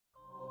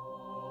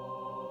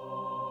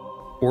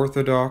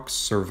Orthodox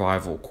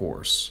Survival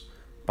Course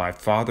by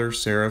Father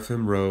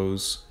Seraphim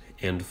Rose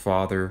and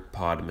Father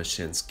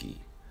Podmashinsky.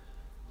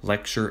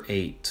 Lecture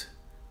 8,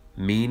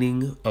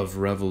 Meaning of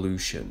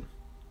Revolution.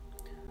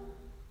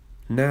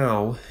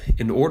 Now,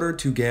 in order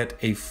to get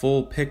a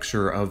full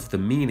picture of the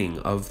meaning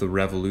of the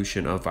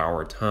revolution of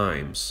our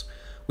times,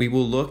 we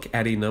will look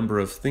at a number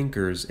of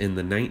thinkers in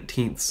the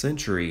 19th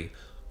century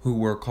who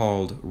were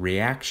called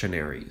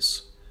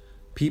reactionaries,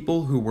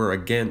 people who were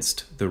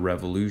against the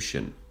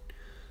revolution.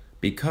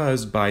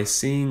 Because by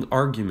seeing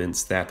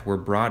arguments that were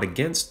brought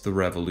against the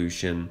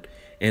revolution,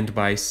 and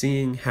by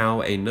seeing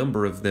how a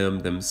number of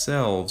them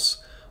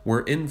themselves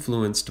were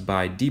influenced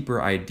by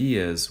deeper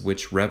ideas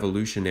which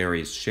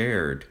revolutionaries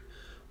shared,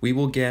 we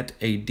will get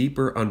a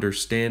deeper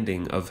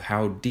understanding of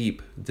how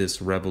deep this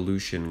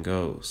revolution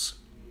goes.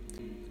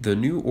 The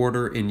new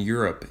order in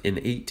Europe in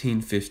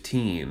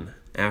 1815,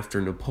 after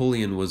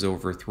Napoleon was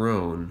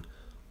overthrown,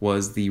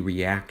 was the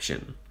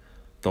reaction,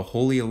 the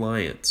Holy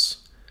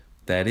Alliance,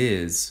 that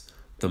is,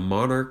 the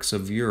monarchs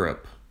of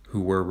Europe who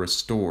were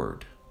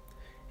restored,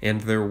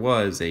 and there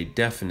was a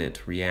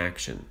definite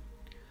reaction.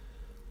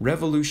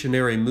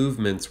 Revolutionary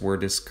movements were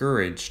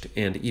discouraged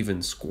and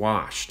even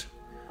squashed.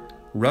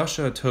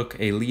 Russia took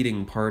a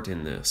leading part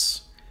in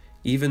this.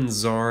 Even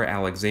Tsar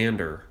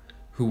Alexander,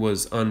 who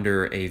was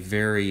under a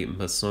very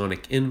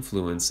Masonic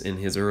influence in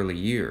his early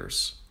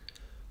years.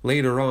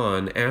 Later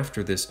on,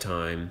 after this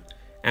time,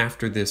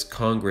 after this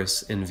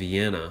Congress in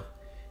Vienna,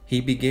 he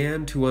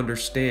began to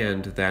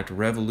understand that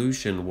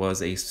revolution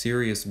was a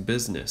serious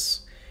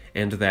business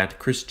and that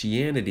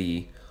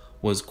Christianity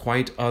was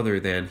quite other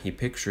than he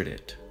pictured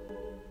it.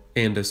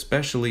 And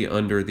especially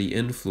under the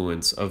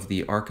influence of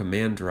the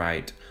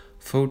Archimandrite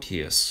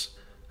Photius,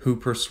 who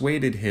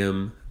persuaded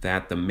him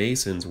that the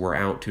Masons were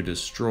out to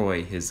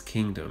destroy his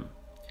kingdom,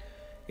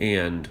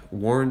 and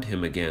warned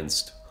him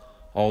against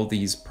all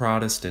these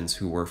Protestants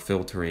who were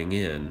filtering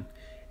in,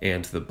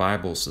 and the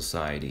Bible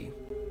Society.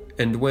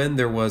 And when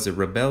there was a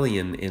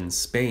rebellion in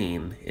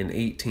Spain in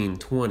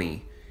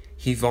 1820,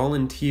 he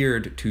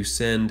volunteered to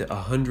send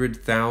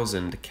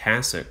 100,000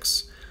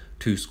 Catholics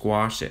to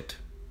squash it.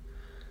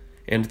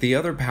 And the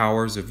other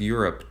powers of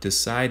Europe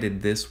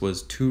decided this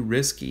was too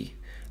risky,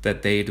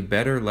 that they'd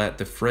better let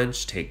the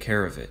French take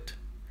care of it.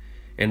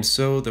 And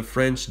so the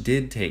French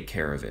did take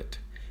care of it,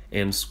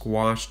 and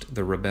squashed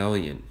the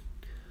rebellion.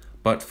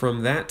 But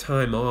from that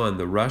time on,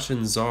 the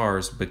Russian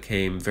czars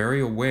became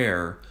very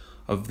aware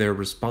of their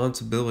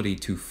responsibility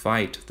to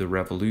fight the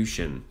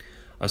revolution,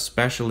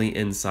 especially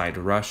inside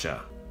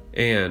Russia,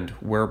 and,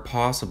 where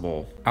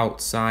possible,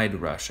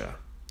 outside Russia,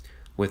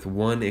 with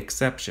one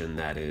exception,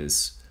 that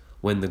is,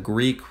 when the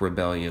Greek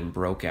rebellion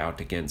broke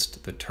out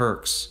against the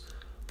Turks,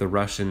 the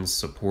Russians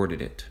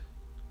supported it.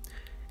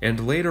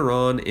 And later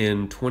on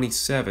in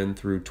 1927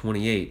 through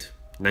 28,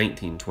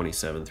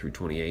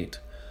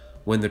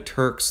 when the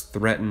Turks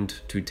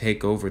threatened to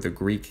take over the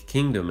Greek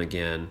kingdom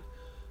again,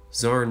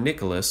 Tsar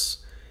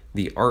Nicholas,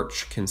 the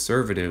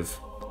arch-conservative,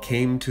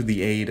 came to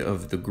the aid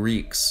of the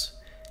Greeks,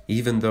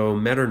 even though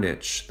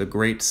Metternich, the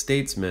great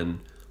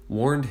statesman,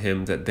 warned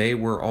him that they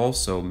were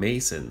also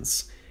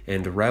Masons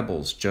and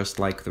rebels just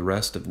like the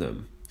rest of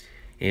them.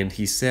 And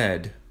he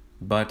said,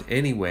 "But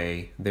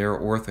anyway, they're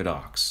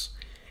Orthodox,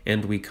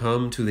 and we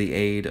come to the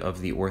aid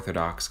of the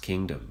Orthodox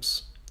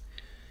kingdoms."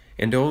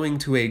 And owing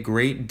to a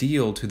great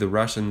deal to the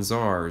Russian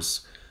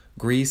czars,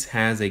 Greece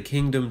has a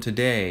kingdom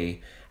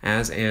today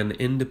as an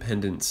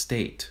independent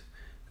state.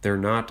 They're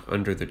not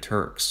under the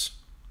Turks.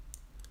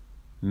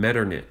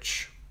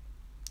 Metternich.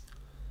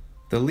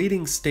 The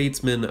leading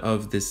statesman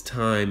of this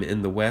time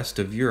in the west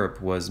of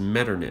Europe was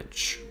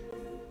Metternich,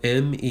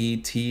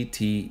 Metternich,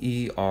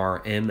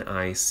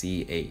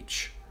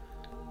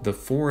 the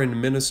foreign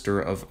minister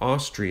of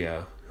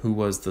Austria, who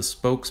was the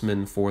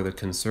spokesman for the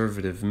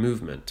conservative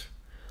movement,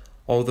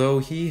 although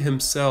he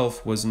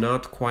himself was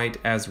not quite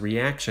as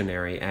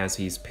reactionary as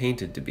he's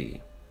painted to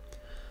be.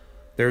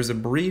 There's a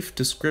brief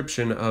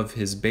description of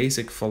his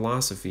basic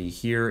philosophy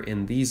here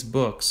in these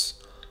books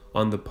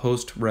on the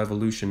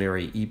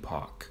post-revolutionary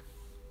epoch.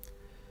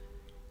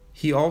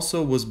 He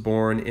also was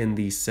born in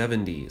the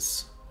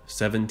 70s,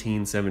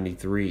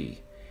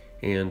 1773,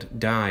 and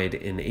died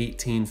in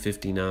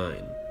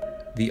 1859,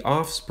 the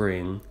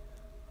offspring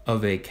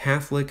of a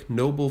Catholic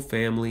noble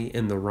family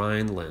in the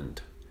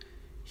Rhineland.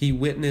 He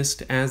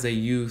witnessed as a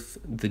youth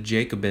the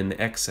Jacobin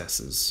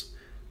excesses,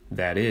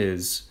 that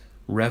is,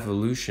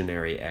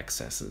 revolutionary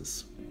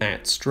excesses,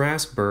 at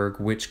Strasbourg,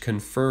 which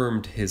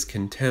confirmed his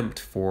contempt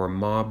for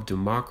mob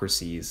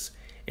democracies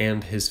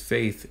and his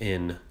faith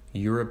in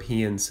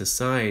European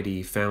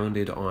society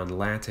founded on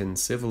Latin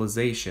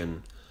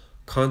civilization,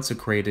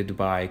 consecrated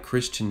by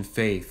Christian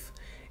faith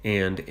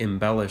and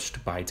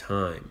embellished by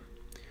time.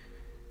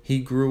 He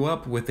grew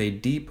up with a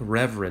deep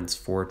reverence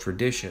for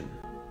tradition.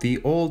 The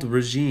old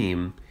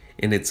regime,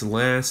 in its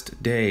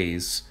last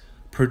days,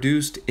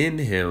 produced in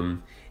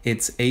him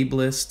its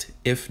ablest,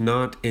 if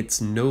not its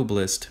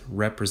noblest,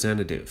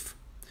 representative.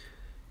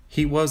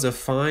 He was a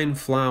fine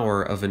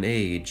flower of an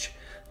age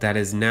that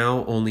is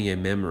now only a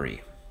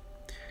memory.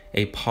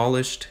 a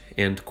polished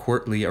and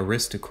courtly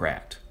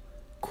aristocrat,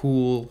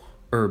 cool,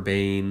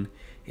 urbane,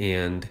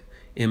 and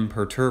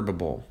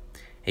imperturbable,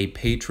 a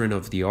patron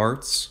of the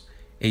arts,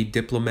 a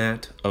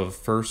diplomat of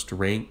first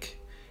rank,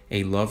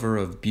 a lover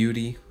of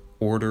beauty,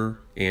 order,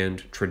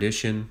 and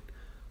tradition,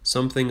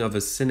 something of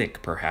a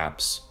cynic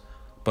perhaps,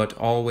 but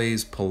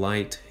always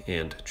polite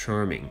and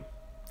charming.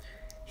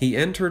 He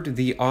entered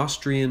the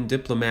Austrian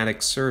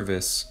diplomatic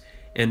service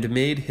and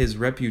made his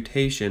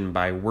reputation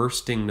by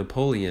worsting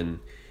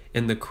Napoleon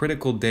in the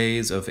critical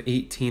days of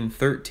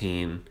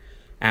 1813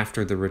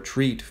 after the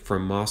retreat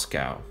from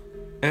Moscow.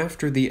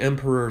 After the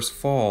emperor's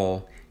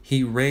fall,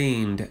 he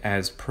reigned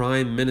as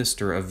Prime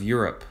Minister of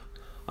Europe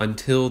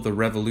until the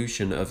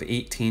Revolution of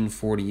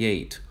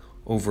 1848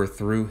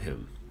 overthrew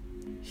him.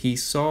 He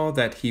saw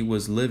that he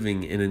was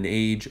living in an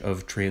age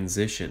of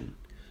transition.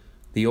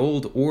 The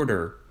old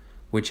order,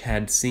 which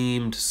had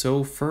seemed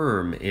so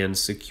firm and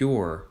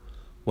secure,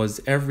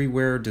 was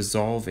everywhere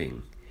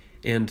dissolving,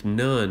 and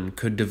none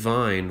could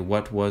divine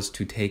what was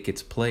to take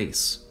its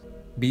place.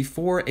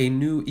 Before a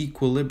new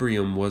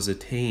equilibrium was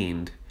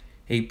attained,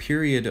 a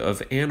period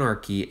of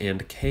anarchy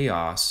and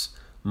chaos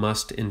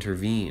must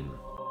intervene.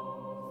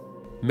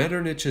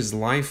 Metternich's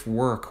life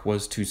work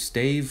was to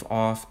stave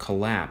off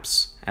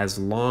collapse as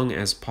long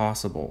as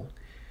possible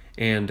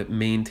and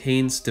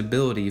maintain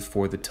stability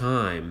for the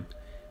time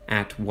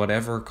at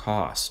whatever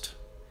cost.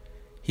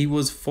 He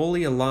was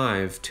fully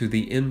alive to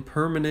the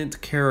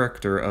impermanent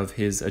character of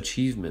his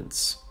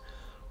achievements,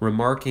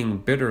 remarking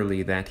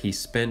bitterly that he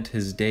spent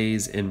his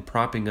days in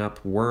propping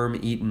up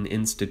worm-eaten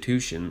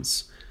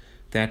institutions,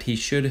 that he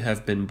should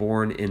have been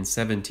born in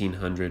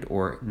 1700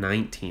 or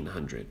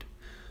 1900,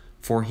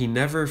 for he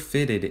never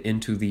fitted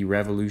into the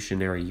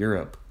revolutionary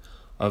Europe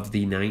of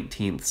the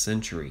 19th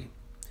century.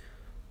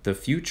 The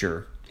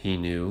future, he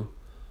knew,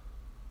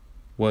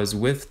 was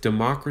with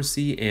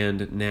democracy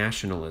and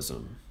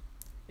nationalism,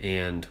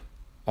 and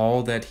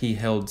all that he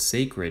held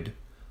sacred,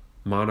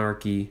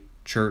 monarchy,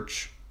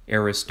 church,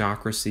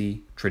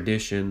 aristocracy,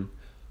 tradition,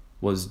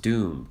 was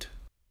doomed.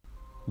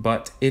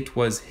 But it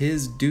was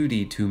his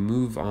duty to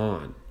move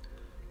on,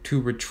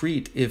 to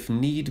retreat if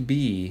need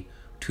be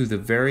to the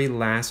very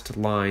last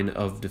line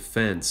of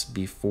defense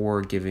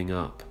before giving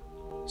up.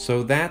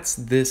 So that's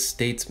this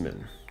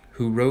statesman,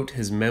 who wrote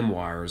his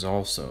memoirs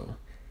also,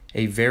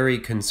 a very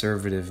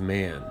conservative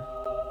man.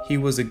 He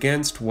was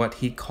against what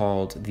he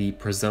called the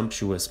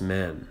presumptuous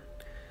men,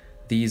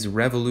 these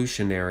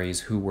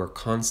revolutionaries who were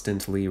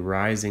constantly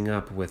rising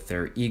up with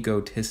their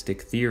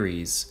egotistic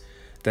theories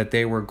that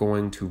they were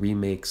going to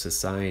remake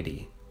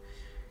society.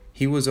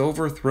 He was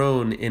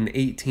overthrown in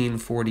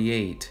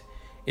 1848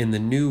 in the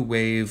new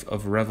wave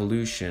of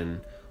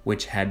revolution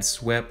which had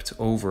swept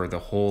over the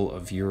whole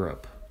of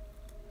Europe.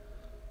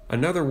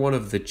 Another one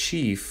of the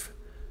chief,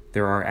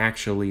 there are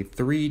actually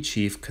 3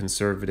 chief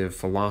conservative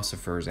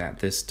philosophers at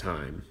this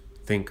time,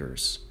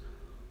 thinkers,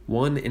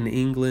 one in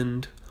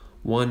England,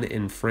 one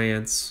in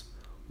France,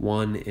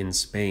 one in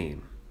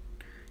Spain.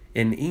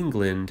 In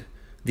England,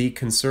 the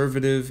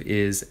conservative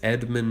is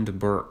Edmund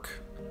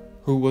Burke,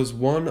 who was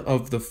one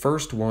of the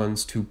first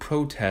ones to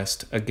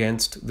protest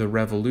against the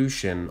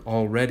revolution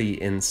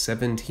already in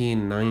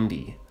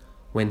 1790,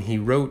 when he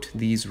wrote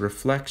these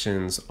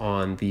reflections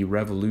on the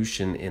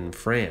revolution in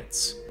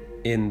France.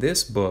 In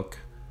this book,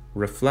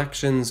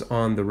 Reflections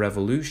on the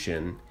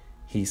Revolution,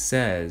 he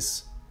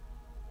says,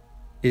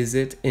 "Is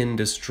it in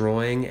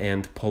destroying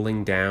and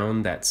pulling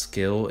down that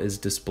skill is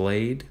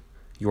displayed?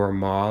 Your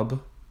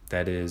mob,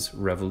 that is,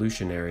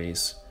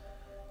 revolutionaries,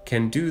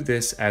 can do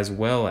this as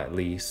well, at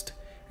least,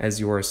 as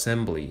your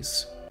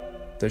assemblies.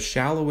 The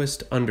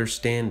shallowest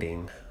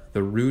understanding,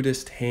 the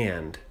rudest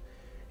hand,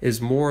 is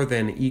more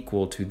than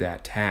equal to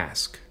that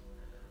task.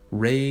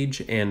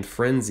 Rage and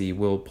frenzy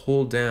will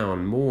pull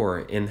down more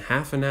in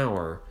half an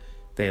hour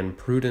than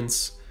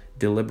prudence,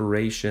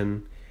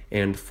 deliberation,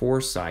 and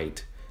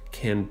foresight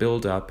can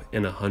build up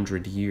in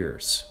 100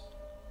 years.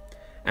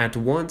 At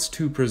once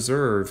to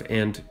preserve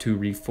and to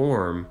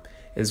reform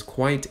is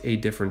quite a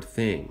different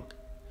thing.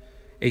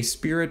 A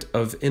spirit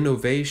of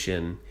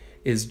innovation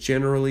is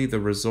generally the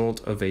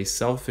result of a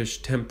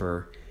selfish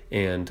temper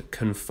and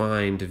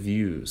confined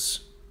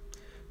views.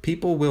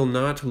 People will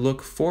not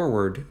look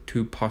forward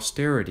to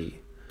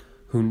posterity,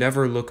 who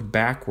never look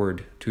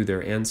backward to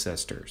their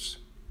ancestors.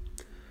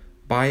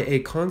 By a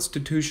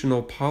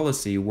constitutional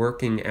policy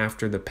working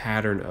after the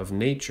pattern of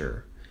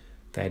nature,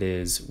 that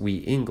is, we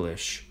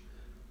English,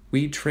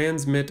 we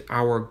transmit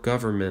our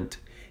government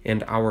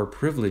and our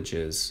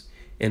privileges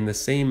in the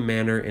same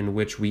manner in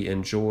which we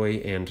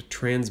enjoy and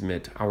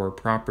transmit our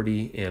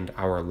property and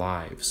our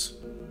lives.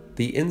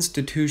 The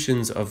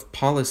institutions of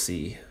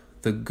policy,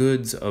 the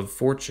goods of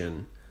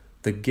fortune,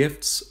 the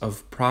gifts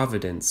of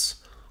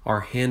providence are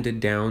handed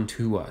down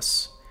to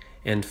us,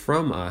 and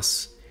from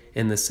us,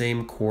 in the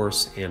same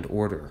course and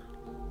order.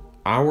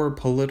 Our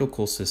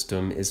political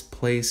system is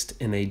placed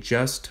in a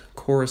just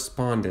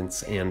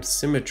correspondence and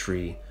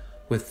symmetry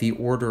with the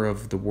order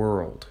of the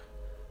world,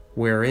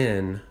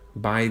 wherein,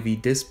 by the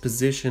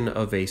disposition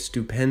of a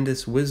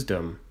stupendous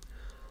wisdom,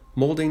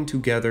 molding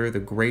together the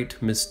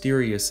great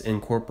mysterious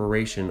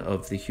incorporation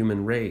of the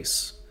human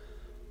race.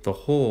 The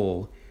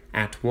whole,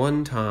 at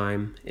one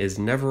time, is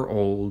never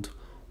old,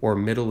 or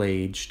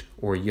middle-aged,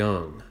 or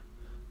young,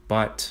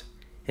 but,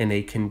 in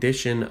a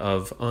condition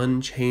of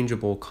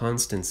unchangeable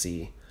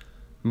constancy,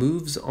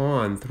 moves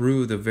on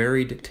through the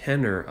varied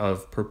tenor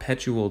of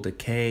perpetual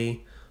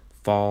decay,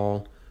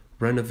 fall,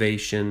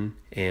 renovation,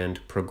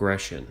 and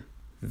progression.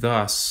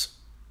 Thus,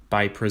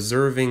 by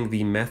preserving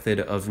the method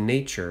of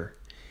nature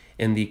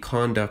in the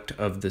conduct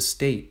of the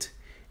state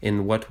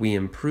in what we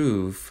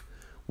improve,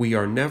 we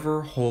are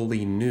never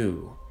wholly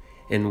new.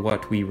 In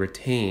what we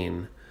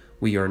retain,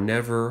 we are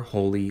never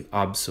wholly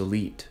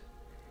obsolete.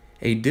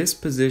 A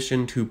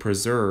disposition to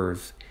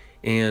preserve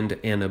and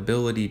an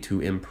ability to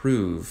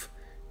improve,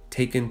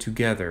 taken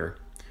together,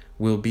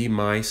 will be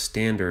my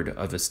standard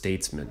of a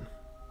statesman.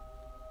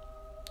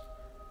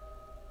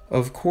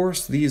 Of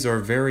course, these are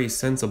very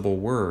sensible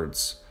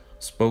words,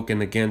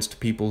 spoken against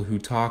people who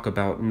talk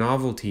about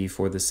novelty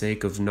for the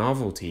sake of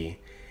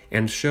novelty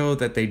and show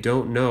that they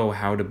don't know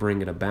how to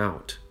bring it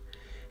about.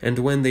 And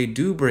when they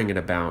do bring it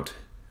about,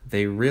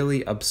 they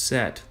really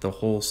upset the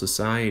whole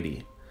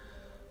society.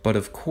 But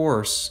of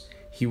course,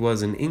 he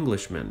was an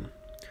Englishman.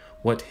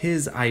 What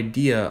his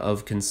idea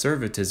of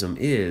conservatism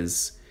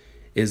is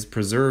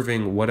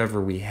preserving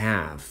whatever we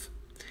have.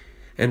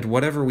 And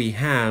whatever we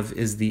have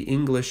is the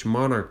English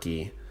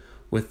monarchy,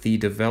 with the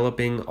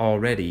developing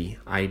already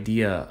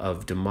idea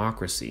of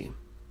democracy.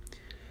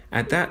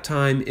 At that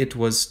time, it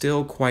was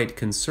still quite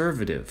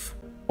conservative.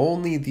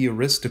 Only the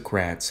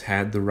aristocrats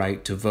had the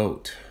right to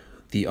vote,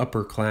 the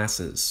upper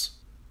classes,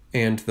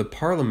 and the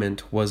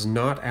parliament was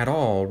not at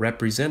all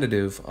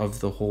representative of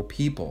the whole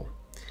people.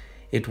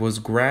 It was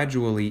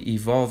gradually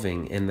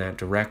evolving in that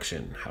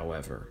direction,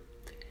 however.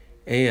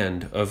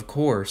 And, of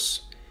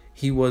course,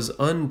 he was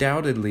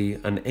undoubtedly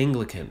an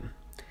Anglican,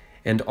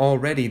 and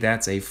already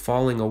that's a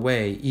falling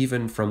away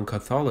even from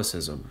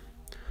Catholicism.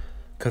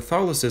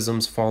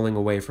 Catholicism's falling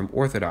away from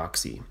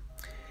Orthodoxy,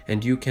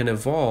 and you can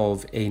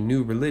evolve a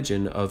new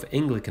religion of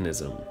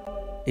Anglicanism.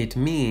 It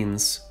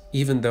means,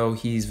 even though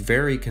he's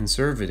very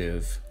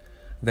conservative,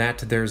 that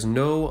there's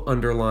no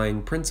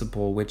underlying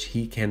principle which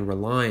he can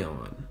rely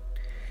on.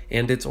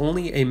 And it's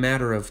only a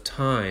matter of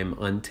time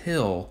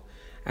until,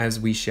 as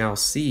we shall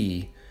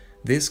see,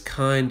 this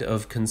kind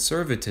of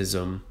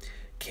conservatism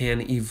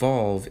can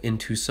evolve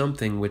into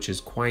something which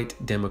is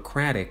quite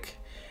democratic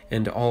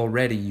and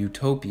already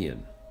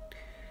utopian.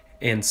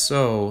 And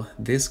so,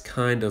 this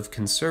kind of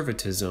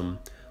conservatism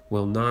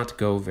will not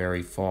go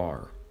very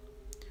far.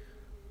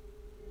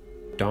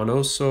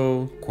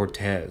 Donoso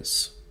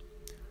Cortés.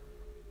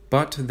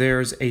 But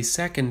there's a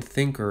second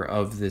thinker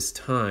of this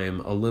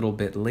time a little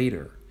bit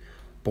later,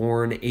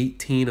 born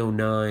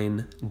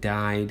 1809,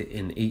 died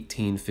in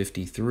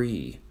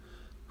 1853,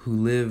 who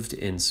lived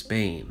in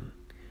Spain.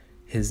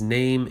 His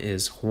name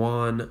is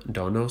Juan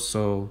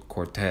Donoso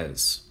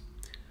Cortés.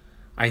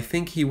 I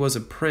think he was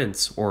a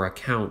prince or a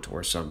count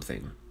or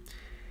something.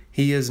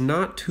 He is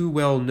not too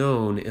well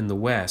known in the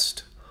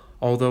West,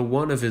 although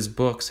one of his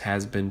books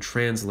has been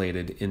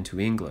translated into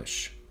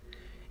English.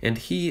 And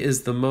he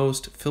is the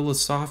most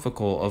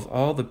philosophical of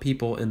all the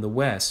people in the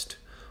West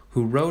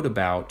who wrote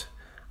about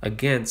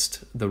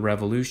against the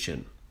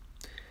revolution.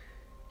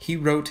 He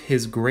wrote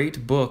his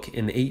great book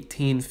in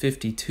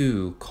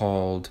 1852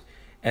 called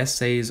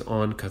Essays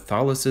on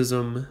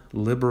Catholicism,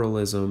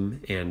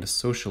 Liberalism, and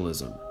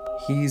Socialism.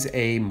 He's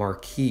a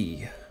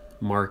Marquis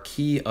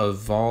of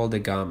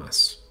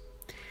Valdegamas,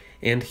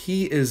 and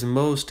he is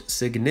most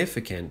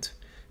significant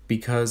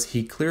because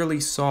he clearly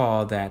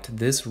saw that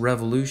this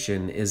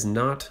revolution is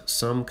not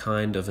some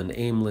kind of an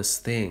aimless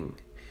thing.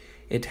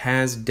 It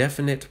has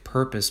definite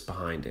purpose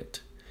behind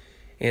it,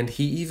 and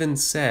he even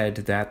said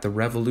that the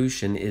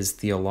revolution is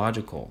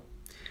theological.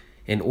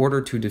 In order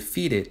to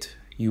defeat it,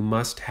 you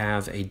must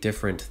have a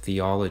different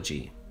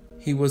theology.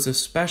 He was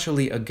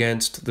especially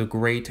against the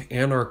great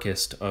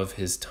anarchist of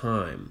his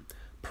time,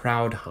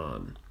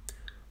 Proudhon,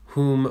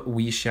 whom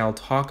we shall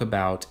talk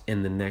about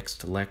in the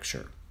next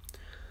lecture.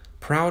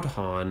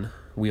 Proudhon,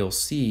 we'll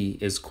see,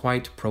 is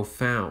quite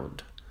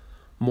profound,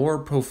 more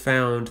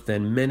profound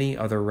than many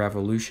other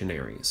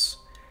revolutionaries,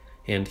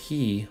 and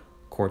he,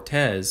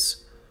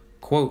 Cortés,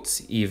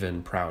 quotes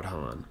even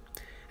Proudhon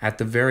at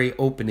the very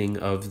opening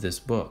of this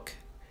book.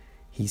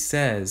 He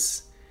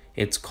says,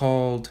 it's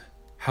called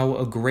How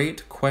a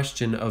Great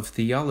Question of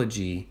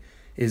Theology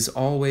is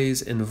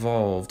Always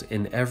Involved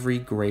in Every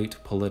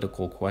Great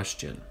Political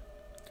Question.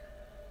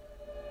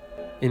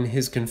 In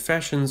his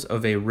Confessions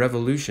of a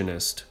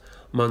Revolutionist,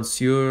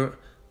 Monsieur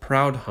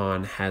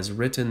Proudhon has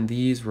written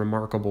these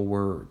remarkable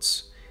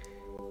words.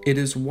 It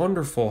is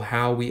wonderful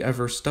how we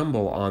ever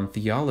stumble on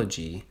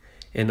theology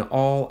in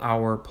all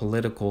our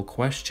political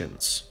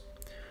questions.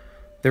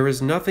 There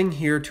is nothing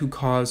here to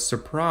cause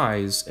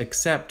surprise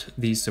except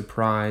the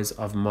surprise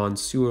of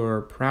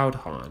Monsieur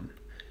Proudhon.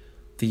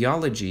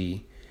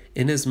 Theology,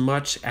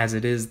 inasmuch as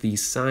it is the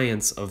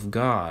science of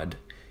God,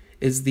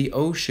 is the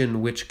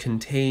ocean which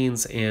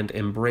contains and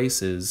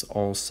embraces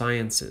all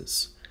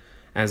sciences,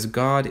 as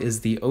God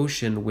is the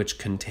ocean which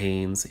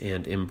contains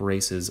and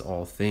embraces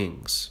all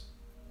things.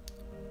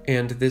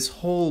 And this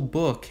whole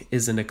book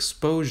is an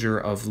exposure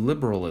of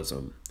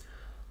liberalism.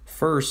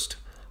 First,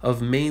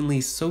 of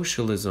mainly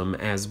socialism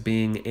as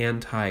being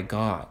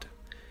anti-God.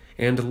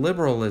 And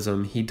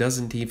liberalism he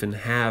doesn't even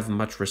have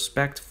much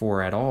respect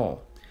for at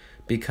all,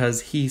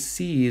 because he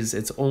sees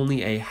it's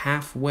only a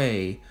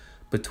halfway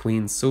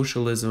between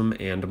socialism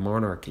and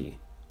monarchy.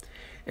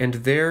 And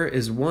there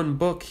is one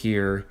book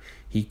here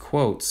he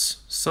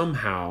quotes,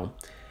 somehow,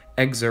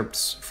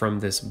 excerpts from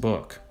this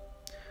book,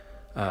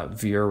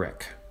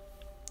 Viereck.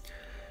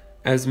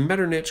 As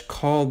Metternich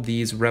called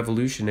these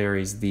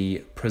revolutionaries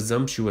the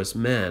presumptuous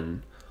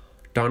men,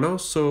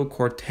 Donoso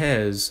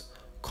Cortés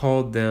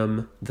called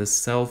them the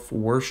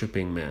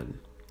self-worshipping men.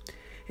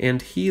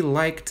 And he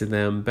liked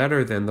them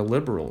better than the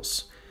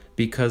liberals,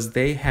 because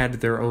they had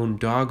their own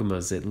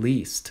dogmas at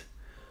least.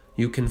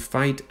 You can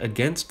fight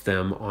against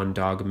them on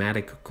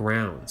dogmatic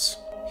grounds.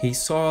 He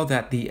saw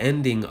that the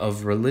ending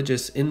of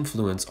religious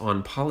influence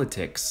on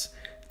politics,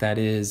 that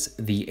is,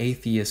 the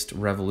atheist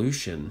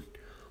revolution,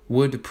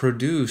 would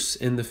produce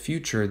in the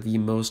future the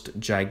most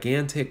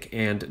gigantic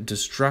and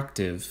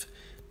destructive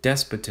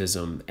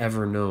despotism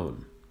ever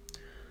known.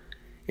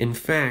 In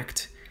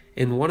fact,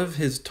 in one of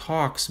his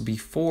talks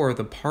before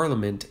the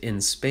Parliament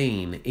in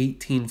Spain,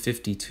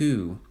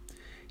 1852,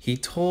 he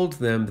told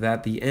them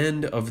that the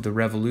end of the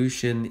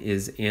revolution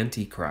is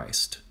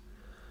Antichrist.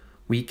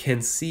 We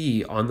can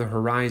see on the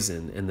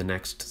horizon in the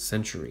next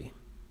century.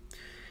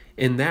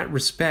 In that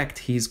respect,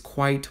 he's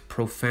quite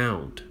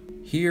profound.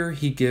 Here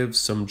he gives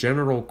some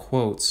general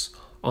quotes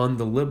on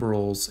the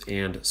liberals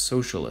and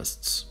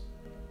socialists.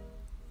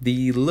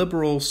 The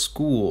liberal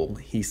school,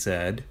 he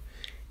said,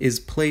 is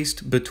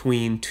placed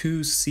between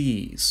two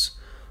seas,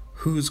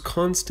 whose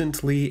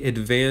constantly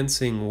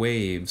advancing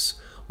waves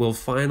will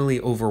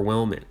finally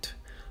overwhelm it,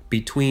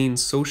 between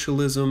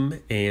socialism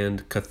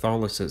and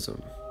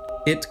Catholicism.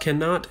 It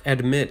cannot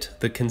admit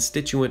the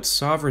constituent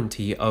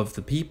sovereignty of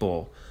the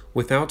people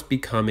without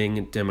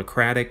becoming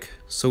democratic,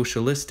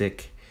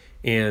 socialistic,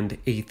 and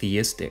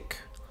atheistic,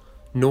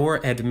 nor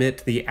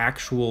admit the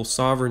actual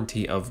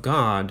sovereignty of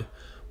God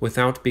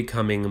without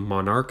becoming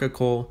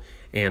monarchical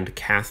and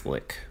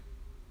Catholic.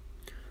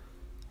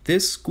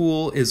 This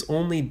school is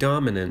only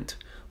dominant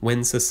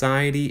when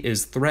society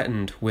is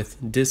threatened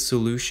with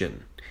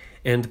dissolution,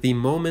 and the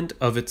moment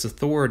of its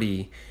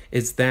authority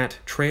is that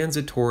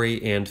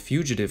transitory and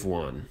fugitive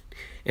one,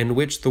 in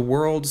which the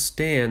world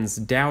stands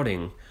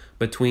doubting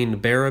between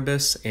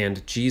Barabbas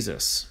and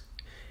Jesus,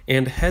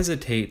 and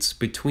hesitates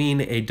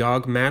between a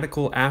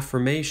dogmatical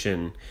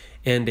affirmation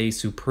and a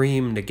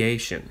supreme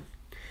negation.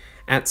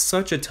 At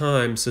such a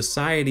time,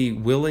 society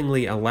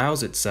willingly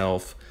allows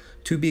itself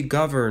to be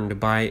governed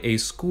by a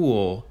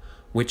school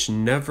which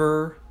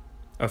never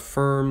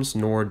affirms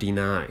nor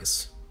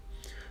denies,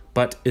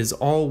 but is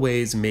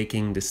always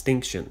making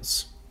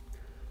distinctions.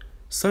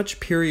 Such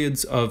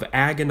periods of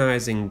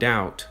agonizing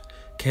doubt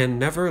can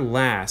never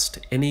last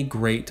any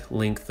great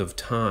length of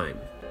time.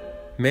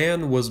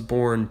 Man was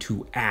born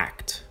to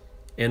act,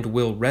 and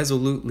will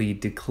resolutely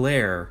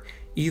declare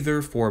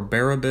either for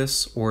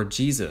Barabbas or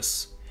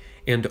Jesus,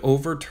 and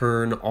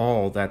overturn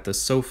all that the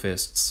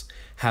sophists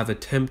have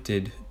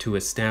attempted to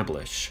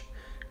establish,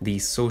 the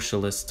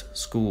socialist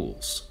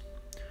schools,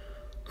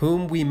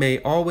 whom we may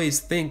always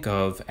think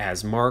of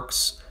as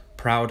Marx,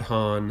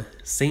 Proudhon,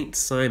 Saint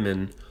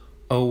Simon,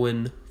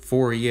 Owen,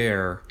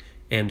 Fourier,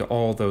 and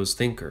all those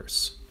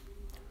thinkers,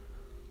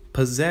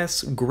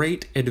 possess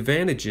great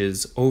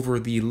advantages over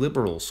the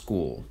liberal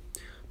school,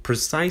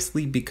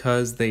 precisely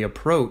because they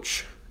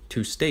approach,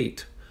 to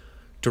state,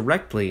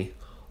 directly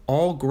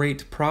all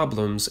great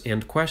problems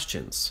and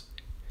questions,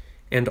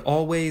 and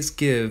always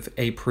give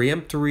a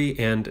peremptory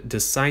and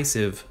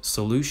decisive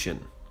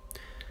solution.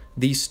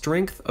 The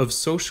strength of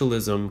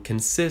socialism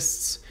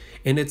consists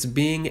in its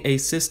being a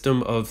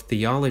system of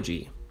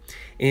theology,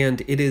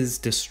 and it is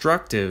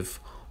destructive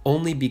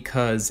only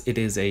because it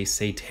is a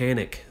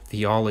satanic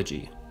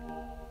theology.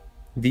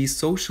 The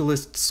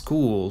socialist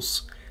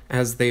schools,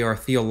 as they are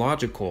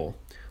theological,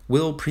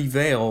 will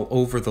prevail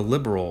over the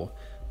liberal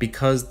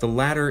because the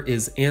latter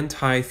is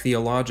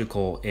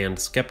anti-theological and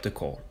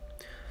skeptical.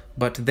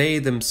 But they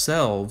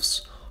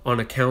themselves, on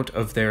account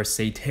of their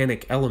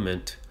satanic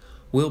element,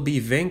 will be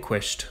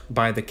vanquished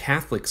by the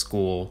Catholic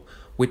school,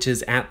 which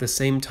is at the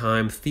same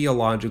time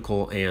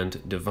theological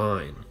and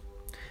divine.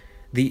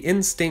 The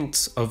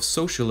instincts of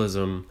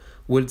socialism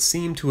would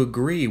seem to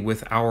agree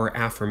with our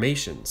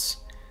affirmations,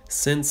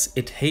 since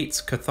it hates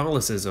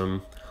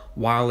Catholicism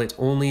while it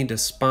only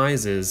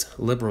despises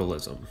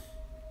liberalism.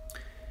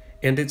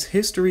 And its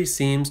history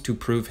seems to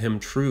prove him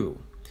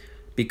true,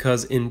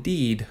 because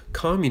indeed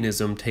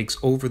communism takes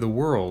over the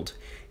world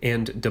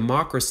and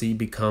democracy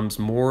becomes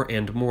more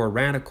and more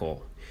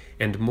radical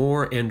and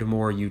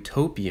more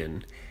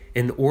utopian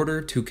in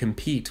order to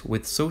compete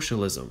with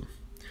socialism.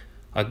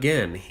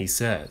 Again, he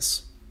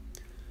says,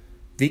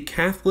 "The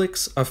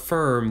Catholics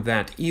affirm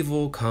that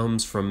evil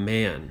comes from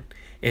man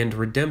and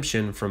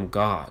redemption from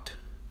God.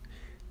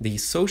 The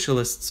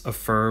socialists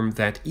affirm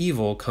that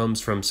evil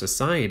comes from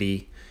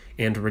society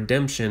and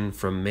redemption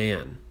from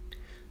man.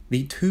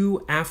 The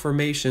two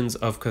affirmations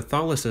of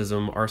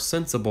Catholicism are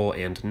sensible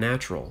and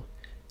natural,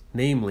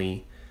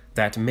 namely,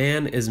 that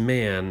man is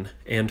man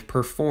and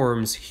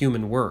performs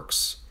human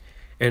works,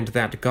 and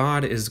that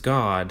God is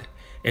God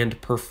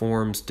and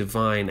performs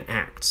divine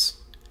acts.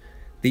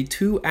 The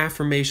two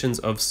affirmations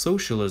of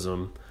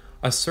socialism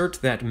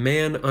assert that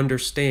man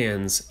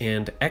understands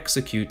and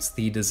executes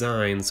the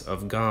designs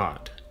of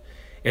God,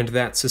 and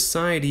that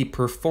society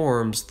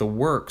performs the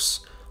works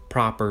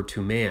proper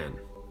to man.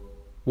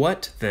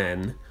 What,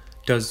 then,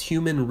 does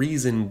human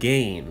reason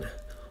gain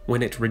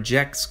when it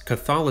rejects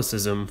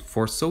Catholicism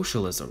for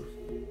socialism?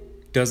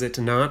 Does it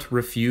not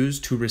refuse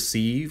to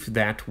receive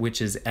that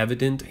which is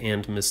evident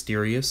and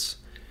mysterious,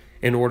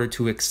 in order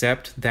to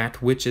accept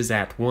that which is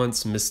at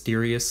once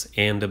mysterious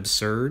and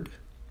absurd?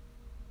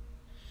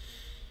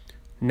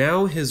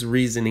 Now his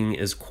reasoning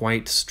is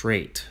quite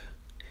straight.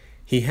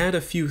 He had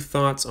a few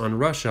thoughts on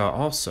Russia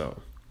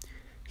also.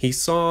 He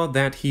saw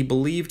that he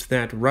believed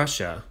that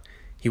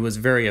he was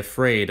very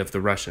afraid of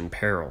the Russian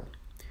peril.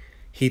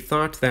 He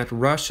thought that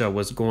Russia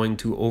was going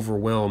to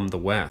overwhelm the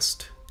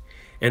West,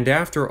 and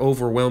after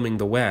overwhelming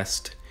the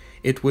West,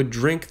 it would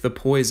drink the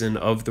poison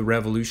of the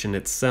revolution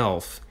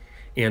itself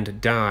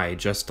and die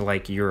just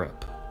like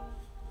Europe.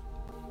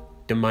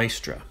 De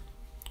Maistre.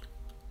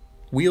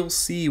 We'll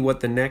see what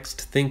the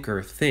next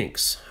thinker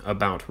thinks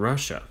about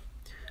Russia.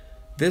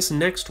 This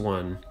next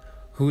one,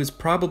 who is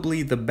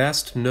probably the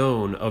best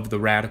known of the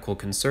radical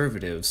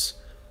conservatives,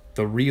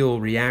 the real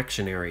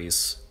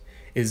reactionaries,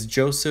 is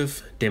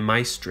Joseph de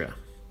Maistre,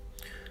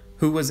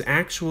 who was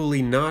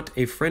actually not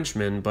a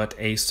Frenchman but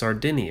a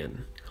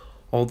Sardinian,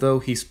 although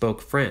he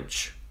spoke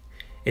French.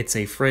 It's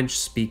a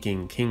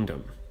French-speaking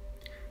kingdom.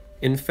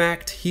 In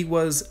fact, he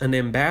was an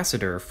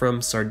ambassador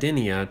from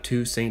Sardinia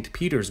to St.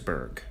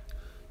 Petersburg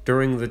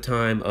during the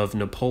time of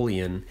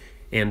Napoleon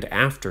and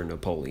after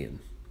Napoleon.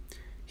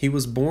 He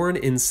was born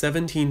in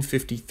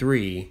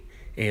 1753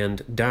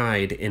 and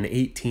died in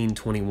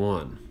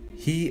 1821.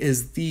 He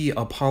is the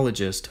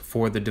apologist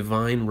for the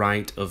divine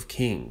right of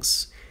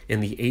kings in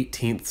the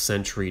 18th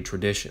century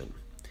tradition.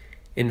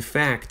 In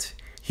fact,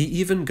 he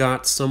even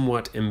got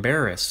somewhat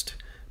embarrassed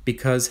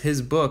because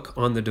his book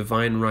on the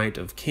divine right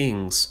of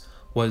kings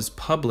was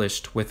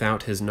published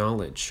without his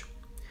knowledge.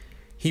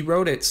 He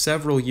wrote it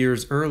several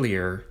years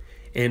earlier,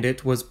 and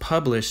it was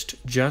published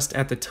just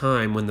at the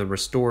time when the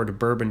restored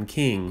Bourbon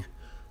king,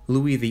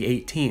 Louis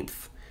XVIII,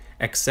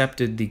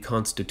 accepted the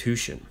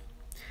Constitution,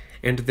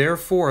 and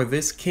therefore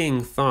this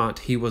king thought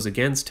he was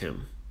against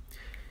him.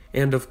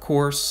 And of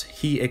course,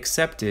 he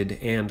accepted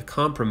and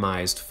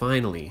compromised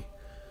finally,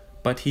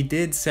 but he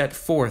did set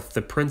forth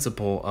the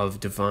principle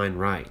of divine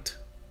right.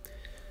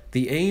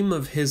 The aim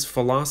of his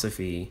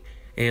philosophy,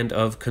 and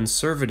of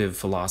conservative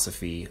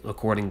philosophy,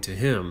 according to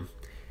him,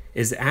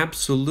 is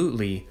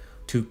absolutely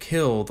to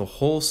kill the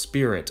whole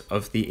spirit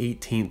of the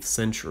 18th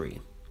century.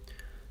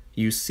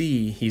 You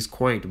see, he's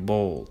quite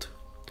bold.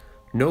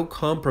 No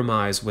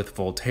compromise with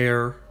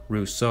Voltaire,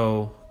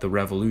 Rousseau, the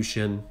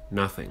revolution,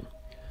 nothing.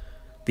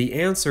 The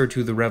answer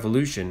to the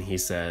revolution, he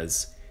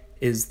says,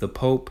 is the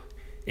Pope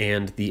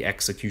and the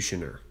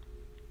executioner.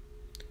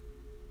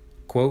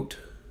 Quote,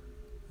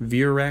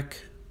 Vierek,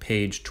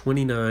 page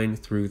 29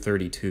 through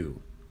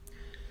 32.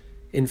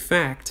 In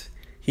fact,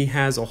 he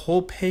has a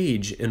whole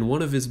page in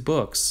one of his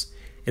books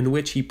in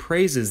which he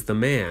praises the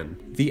man,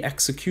 the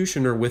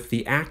executioner with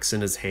the axe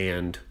in his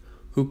hand,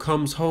 who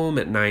comes home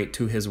at night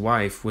to his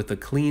wife with a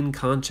clean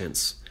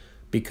conscience,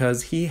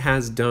 because he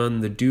has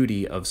done the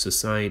duty of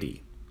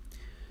society.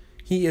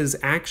 He is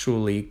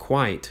actually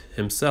quite,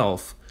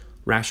 himself,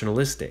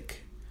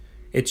 rationalistic.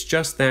 It's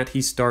just that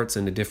he starts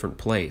in a different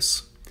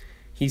place.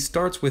 He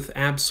starts with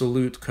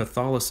absolute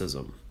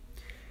Catholicism,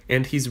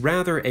 and he's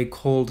rather a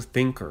cold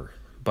thinker,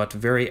 but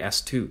very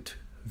astute,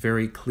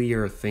 very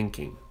clear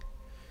thinking.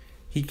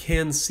 He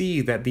can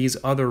see that these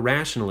other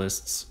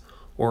rationalists,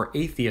 or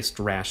atheist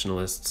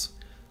rationalists,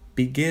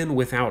 begin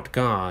without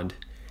God,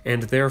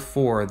 and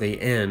therefore they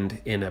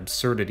end in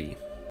absurdity.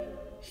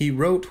 He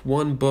wrote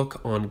one book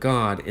on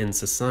God in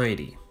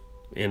society,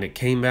 and it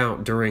came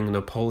out during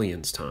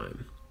Napoleon's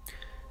time.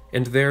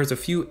 And there's a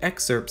few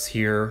excerpts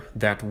here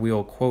that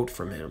we'll quote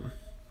from him.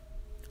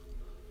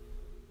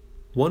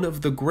 One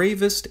of the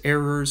gravest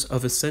errors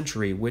of a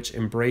century which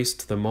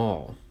embraced them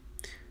all.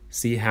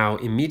 See how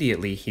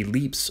immediately he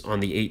leaps on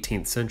the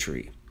 18th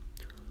century.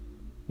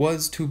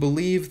 Was to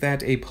believe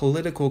that a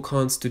political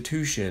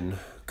constitution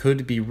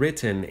could be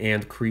written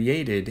and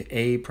created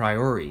a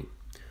priori,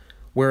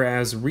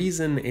 whereas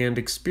reason and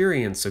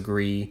experience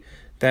agree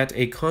that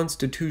a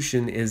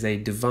constitution is a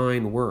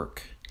divine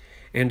work,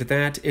 and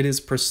that it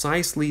is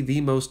precisely the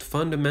most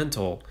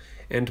fundamental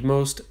and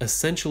most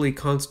essentially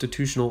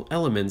constitutional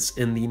elements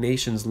in the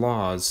nation's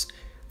laws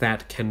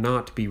that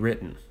cannot be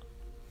written.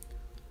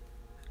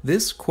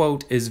 This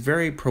quote is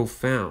very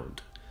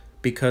profound,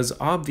 because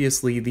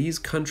obviously these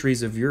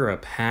countries of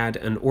Europe had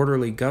an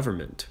orderly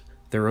government,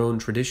 their own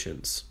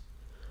traditions.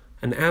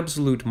 An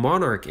absolute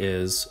monarch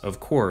is, of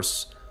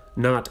course,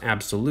 not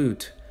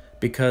absolute,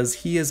 because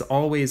he is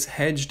always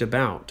hedged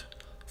about,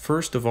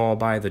 first of all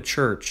by the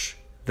church,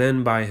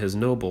 then by his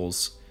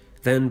nobles,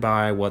 then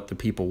by what the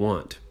people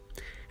want.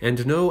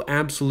 And no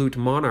absolute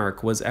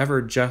monarch was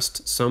ever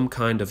just some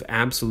kind of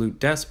absolute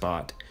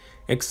despot,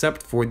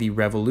 except for the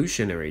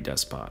revolutionary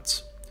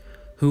despots,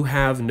 who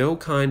have no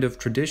kind of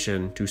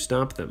tradition to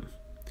stop them.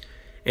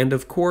 And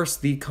of course,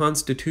 the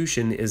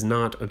Constitution is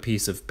not a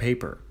piece of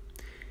paper.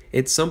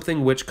 It's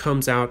something which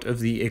comes out of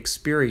the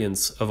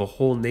experience of a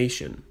whole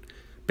nation,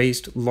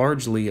 based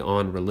largely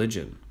on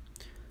religion.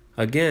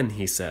 Again,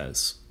 he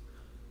says,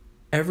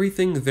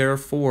 "Everything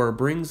therefore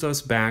brings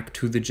us back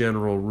to the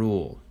general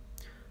rule.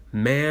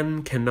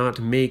 Man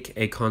cannot make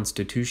a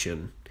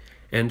constitution,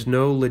 and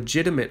no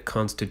legitimate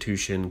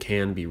constitution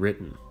can be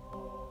written.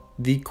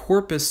 The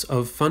corpus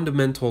of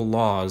fundamental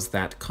laws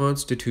that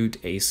constitute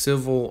a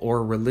civil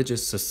or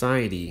religious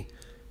society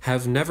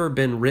have never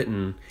been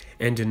written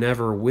and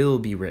never will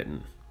be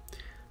written.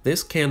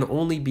 This can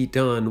only be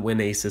done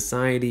when a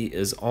society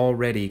is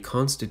already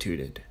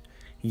constituted.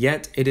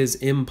 Yet it is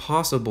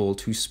impossible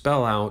to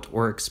spell out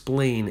or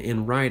explain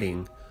in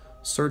writing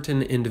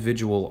certain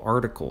individual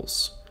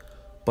articles.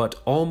 But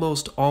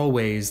almost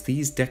always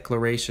these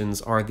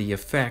declarations are the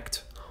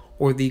effect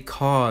or the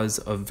cause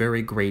of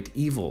very great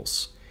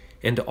evils,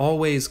 and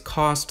always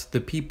cost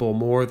the people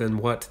more than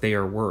what they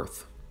are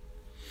worth."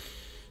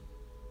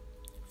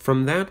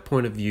 From that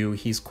point of view,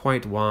 he's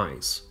quite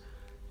wise.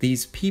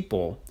 These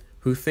people,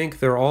 who think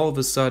they're all of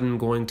a sudden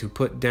going to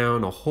put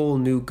down a whole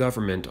new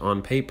government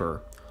on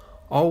paper,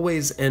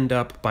 always end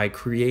up by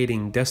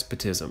creating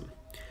despotism,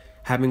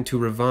 having to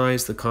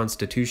revise the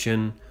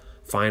Constitution,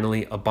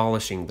 finally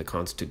abolishing the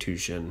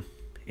Constitution,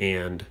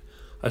 and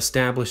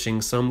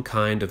establishing some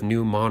kind of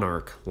new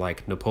monarch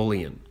like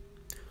Napoleon.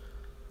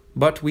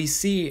 But we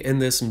see in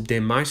this de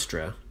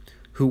Maistre,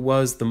 who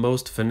was the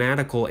most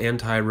fanatical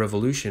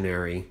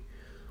anti-revolutionary,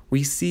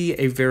 we see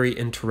a very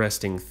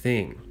interesting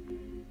thing.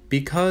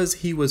 Because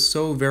he was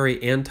so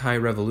very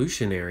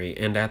anti-revolutionary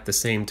and at the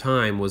same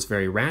time was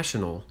very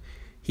rational,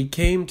 he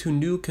came to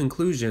new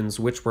conclusions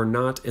which were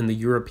not in the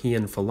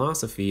European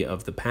philosophy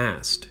of the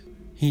past.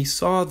 He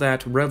saw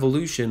that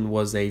revolution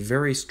was a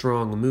very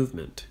strong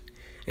movement,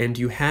 and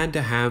you had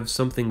to have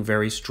something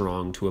very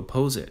strong to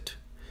oppose it.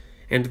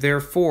 And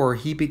therefore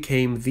he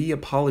became the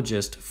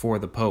apologist for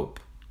the Pope.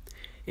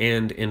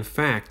 And in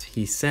fact,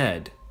 he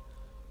said,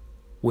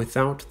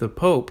 "Without the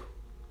Pope,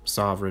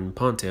 sovereign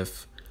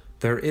pontiff,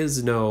 there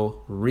is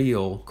no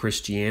real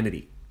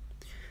Christianity."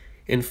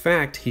 In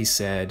fact, he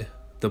said,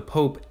 the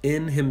Pope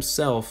in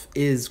himself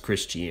is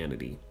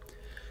Christianity,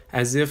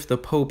 as if the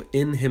Pope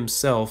in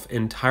himself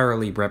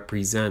entirely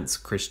represents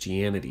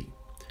Christianity.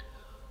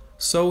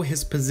 So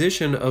his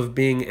position of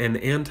being an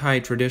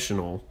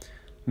anti-traditional,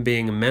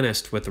 being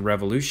menaced with the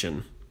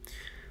revolution,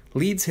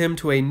 leads him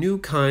to a new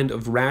kind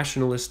of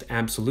rationalist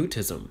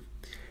absolutism,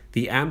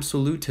 the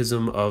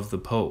absolutism of the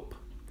Pope.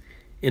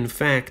 In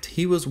fact,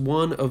 he was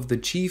one of the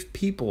chief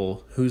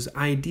people whose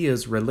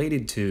ideas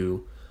related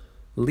to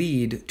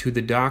lead to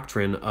the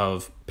doctrine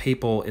of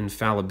papal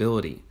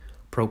infallibility,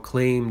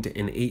 proclaimed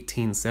in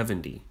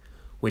 1870,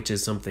 which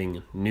is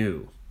something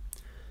new.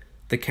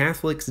 The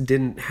Catholics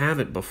didn't have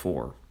it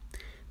before.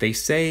 They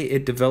say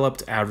it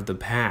developed out of the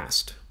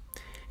past.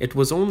 It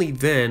was only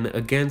then,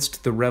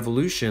 against the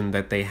revolution,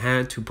 that they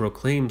had to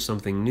proclaim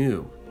something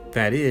new.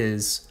 That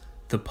is,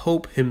 the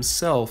Pope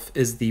himself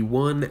is the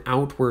one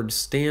outward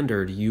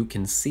standard you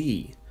can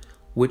see,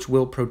 which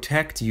will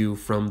protect you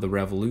from the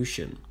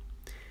revolution.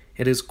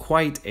 It is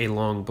quite a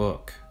long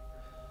book.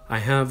 I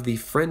have the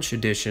French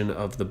edition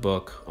of the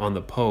book on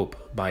the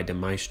Pope by de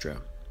Maistre.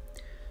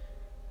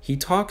 He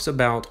talks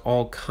about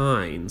all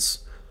kinds.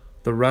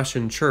 The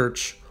Russian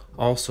Church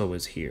also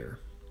is here.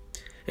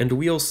 And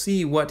we'll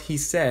see what he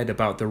said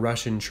about the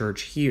Russian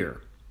Church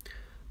here.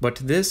 But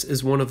this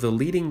is one of the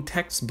leading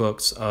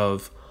textbooks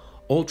of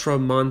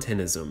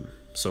ultramontanism,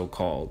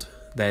 so-called,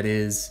 that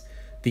is,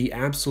 the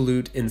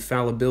absolute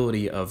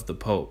infallibility of the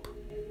Pope.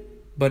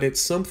 But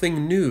it's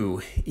something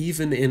new,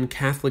 even in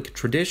Catholic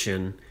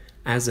tradition,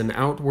 as an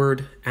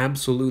outward,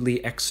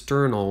 absolutely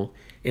external,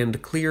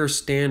 and clear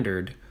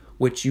standard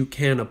which you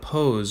can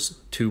oppose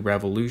to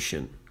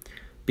revolution.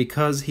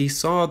 Because he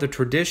saw the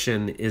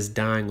tradition is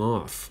dying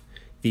off,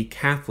 the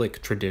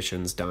Catholic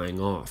tradition's dying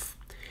off,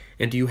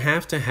 and you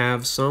have to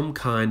have some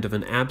kind of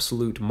an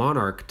absolute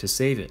monarch to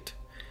save it.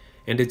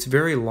 And it's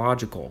very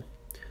logical.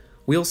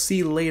 We'll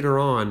see later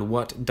on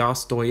what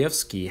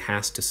Dostoevsky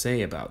has to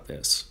say about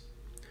this.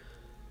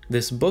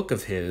 This book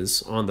of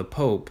his, on the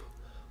Pope,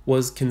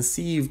 was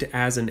conceived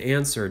as an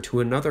answer to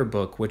another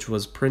book which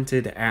was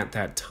printed at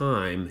that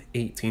time,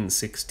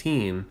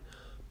 1816,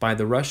 by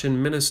the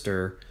Russian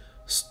minister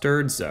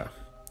Sturdza,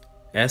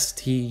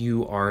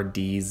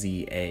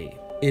 Sturdza,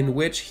 in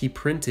which he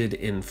printed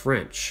in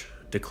French,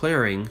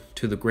 declaring,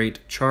 to the great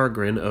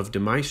chagrin of de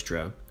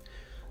Maistre,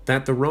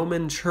 that the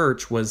Roman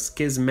Church was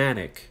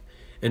schismatic,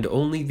 and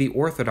only the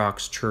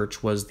Orthodox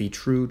Church was the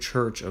true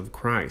Church of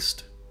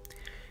Christ.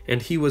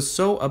 And he was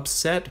so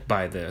upset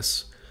by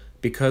this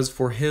because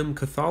for him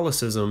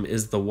Catholicism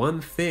is the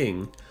one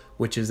thing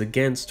which is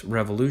against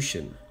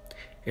revolution.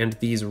 And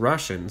these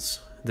Russians,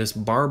 this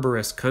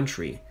barbarous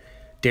country,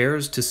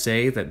 dares to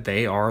say that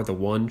they are the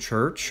one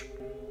church?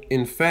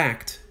 In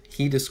fact,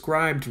 he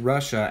described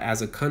Russia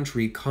as a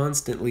country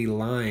constantly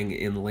lying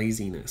in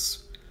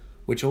laziness,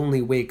 which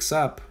only wakes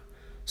up,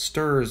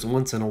 stirs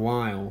once in a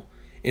while,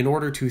 in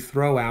order to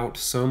throw out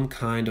some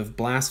kind of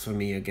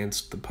blasphemy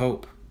against the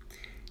Pope.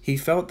 He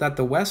felt that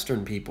the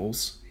Western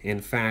peoples,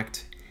 in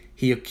fact,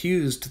 he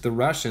accused the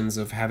Russians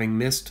of having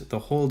missed the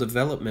whole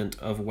development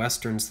of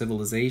Western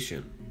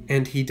civilization.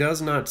 And he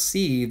does not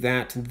see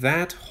that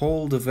that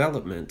whole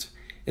development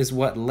is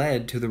what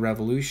led to the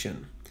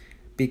revolution,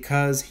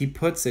 because he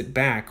puts it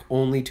back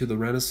only to the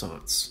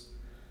Renaissance.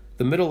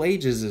 The Middle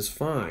Ages is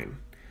fine.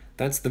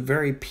 That's the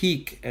very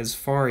peak as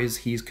far as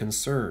he's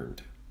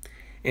concerned.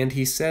 And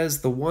he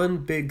says the one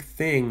big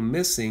thing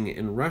missing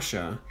in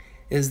Russia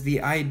is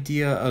the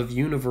idea of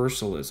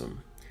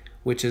universalism,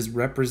 which is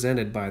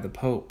represented by the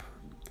Pope.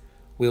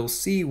 We'll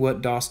see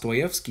what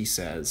Dostoevsky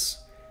says,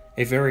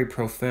 a very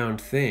profound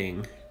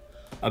thing,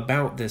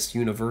 about this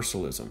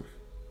universalism.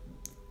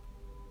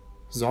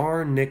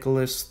 Tsar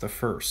Nicholas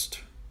I.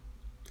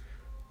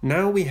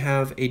 Now we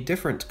have a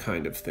different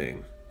kind of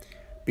thing,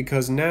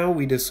 because now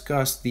we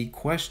discuss the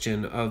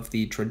question of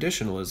the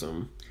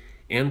traditionalism,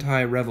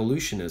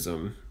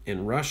 anti-revolutionism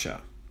in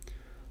Russia.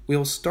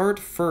 We'll start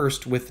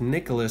first with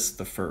Nicholas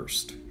I,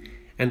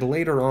 and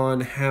later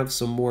on have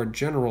some more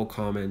general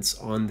comments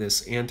on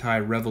this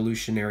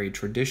anti-revolutionary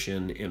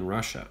tradition in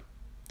Russia.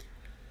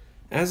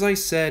 As I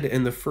said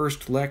in the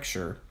first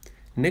lecture,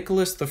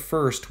 Nicholas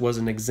I was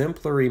an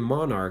exemplary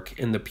monarch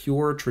in the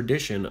pure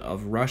tradition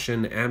of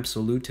Russian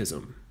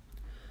absolutism.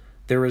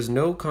 There is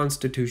no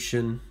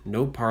constitution,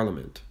 no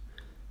parliament.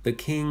 The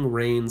king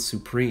reigns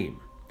supreme.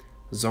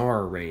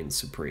 Tsar reigns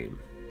supreme.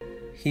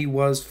 He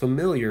was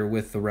familiar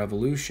with the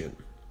revolution.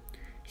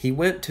 He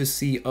went to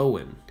see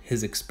Owen,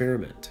 his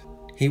experiment.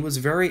 He was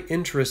very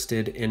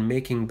interested in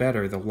making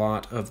better the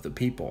lot of the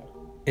people.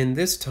 In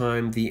this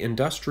time, the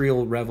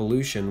Industrial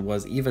Revolution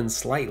was even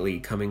slightly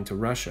coming to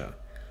Russia,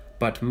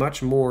 but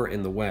much more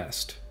in the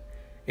West.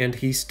 And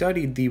he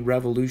studied the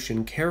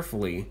revolution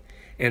carefully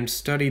and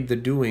studied the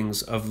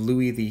doings of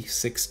Louis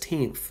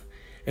XVI,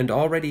 and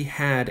already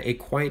had a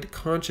quite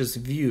conscious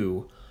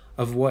view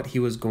of what he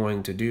was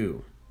going to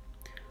do.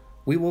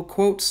 We will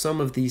quote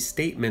some of these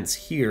statements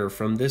here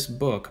from this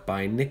book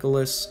by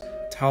Nicholas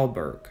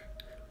Talberg,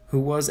 who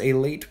was a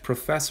late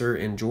professor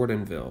in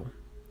Jordanville.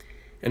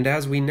 And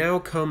as we now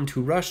come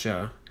to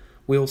Russia,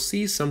 we'll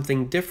see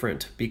something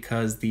different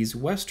because these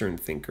Western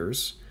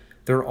thinkers,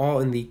 they're all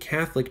in the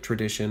Catholic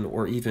tradition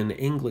or even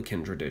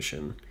Anglican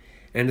tradition,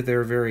 and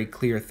they're very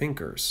clear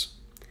thinkers.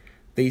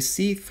 They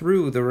see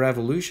through the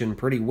revolution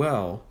pretty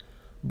well,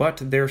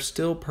 but they're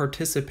still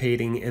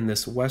participating in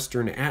this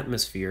Western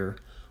atmosphere,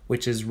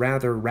 which is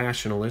rather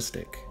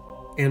rationalistic.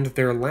 And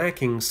they're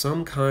lacking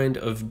some kind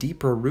of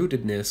deeper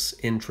rootedness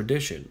in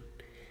tradition.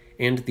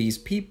 And these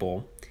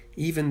people,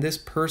 even this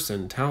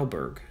person,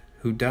 Talberg,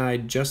 who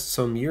died just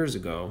some years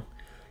ago,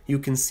 you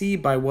can see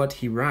by what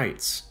he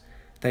writes,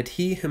 that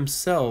he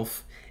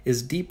himself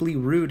is deeply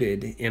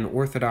rooted in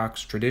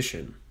Orthodox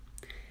tradition.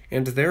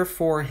 And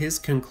therefore his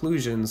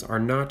conclusions are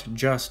not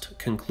just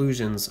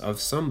conclusions of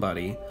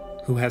somebody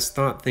who has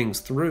thought things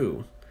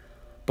through,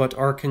 but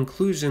are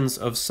conclusions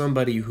of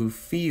somebody who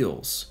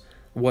feels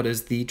what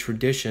is the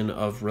tradition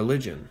of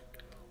religion,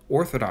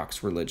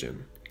 Orthodox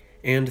religion,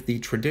 and the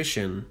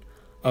tradition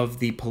of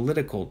the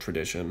political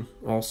tradition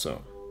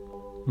also.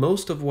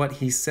 Most of what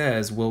he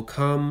says will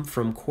come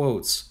from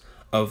quotes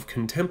of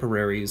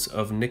contemporaries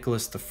of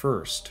Nicholas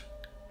I,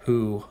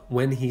 who,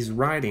 when he's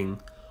writing,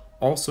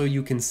 also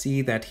you can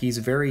see that he's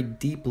very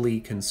deeply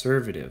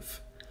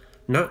conservative,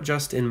 not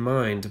just in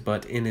mind,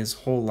 but in his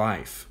whole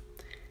life.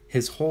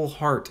 His whole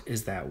heart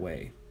is that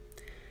way.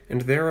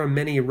 And there are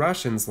many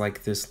Russians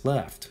like this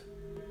left.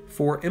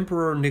 For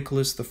Emperor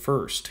Nicholas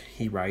I,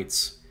 he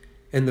writes,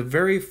 in the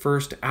very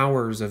first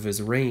hours of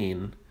his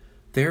reign,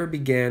 there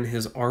began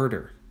his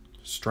ardor,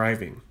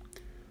 striving,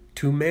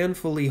 to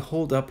manfully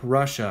hold up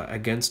Russia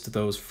against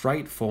those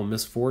frightful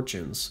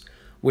misfortunes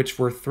which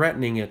were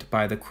threatening it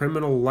by the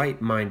criminal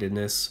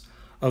light-mindedness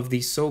of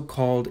the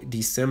so-called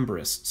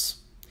Decembrists.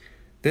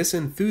 This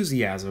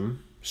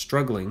enthusiasm,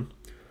 struggling,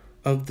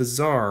 of the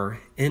Tsar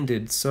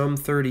ended some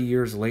 30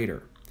 years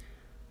later,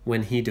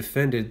 when he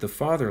defended the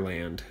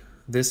fatherland,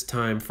 this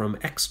time from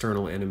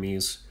external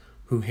enemies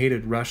who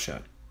hated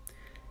Russia,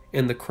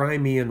 in the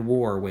Crimean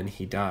War when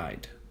he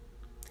died.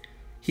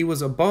 He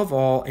was above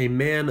all a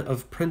man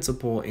of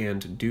principle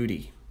and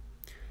duty.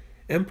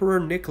 Emperor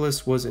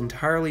Nicholas was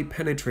entirely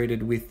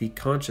penetrated with the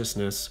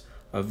consciousness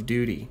of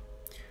duty.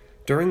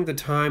 During the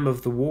time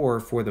of the war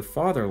for the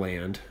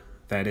fatherland,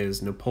 that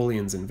is,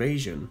 Napoleon's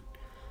invasion,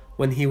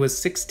 when he was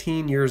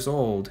 16 years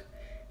old,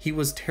 he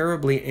was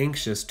terribly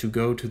anxious to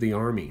go to the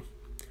army.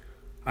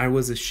 I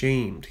was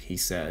ashamed, he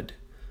said,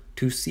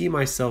 to see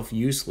myself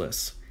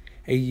useless,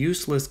 a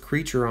useless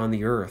creature on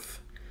the earth,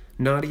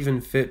 not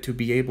even fit to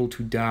be able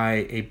to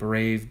die a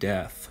brave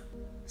death.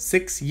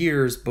 6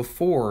 years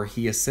before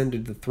he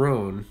ascended the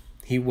throne,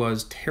 he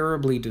was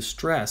terribly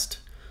distressed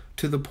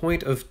to the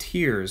point of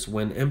tears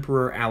when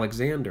Emperor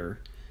Alexander,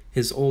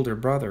 his older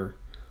brother,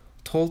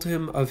 told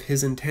him of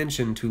his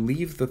intention to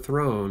leave the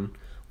throne,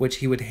 which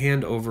he would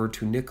hand over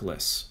to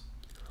Nicholas.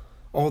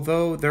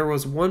 Although there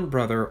was one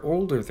brother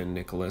older than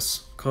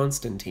Nicholas,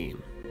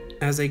 Constantine.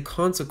 As a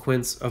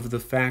consequence of the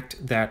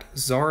fact that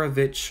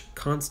Tsarevich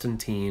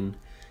Constantine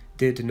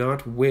did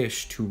not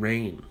wish to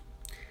reign,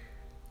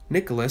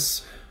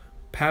 Nicholas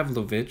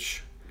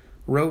Pavlovich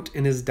wrote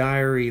in his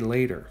diary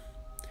later,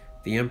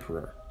 the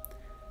emperor,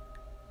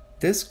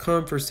 "This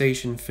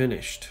conversation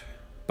finished,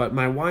 but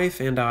my wife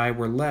and I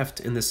were left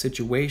in the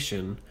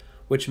situation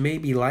which may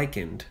be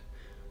likened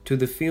to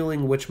the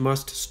feeling which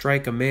must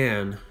strike a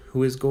man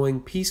who is going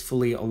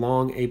peacefully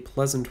along a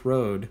pleasant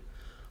road,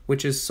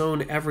 which is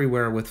sown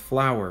everywhere with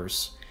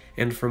flowers,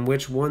 and from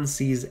which one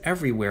sees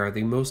everywhere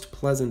the most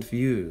pleasant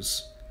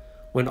views,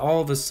 when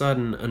all of a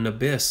sudden an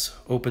abyss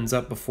opens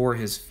up before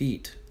his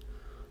feet,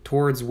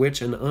 towards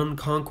which an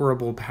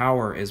unconquerable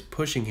power is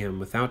pushing him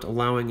without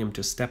allowing him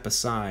to step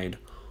aside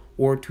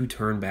or to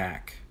turn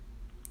back."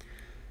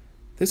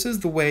 This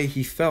is the way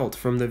he felt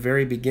from the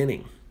very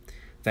beginning,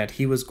 that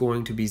he was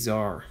going to be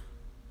Tsar.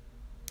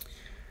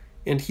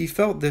 And he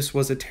felt this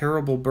was a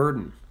terrible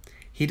burden.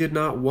 He did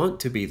not want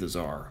to be the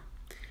Tsar.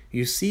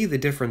 You see the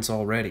difference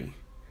already.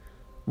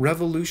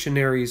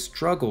 Revolutionaries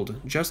struggled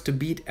just to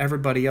beat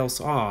everybody else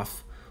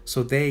off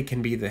so they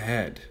can be the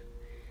head.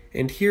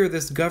 And here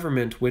this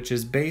government, which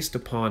is based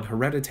upon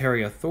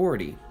hereditary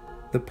authority,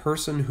 the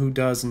person who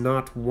does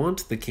not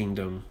want the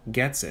kingdom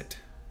gets it,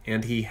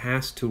 and he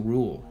has to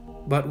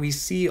rule. But we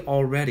see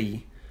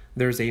already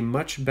there's a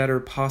much better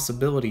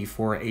possibility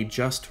for a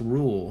just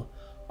rule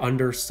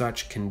under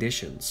such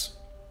conditions.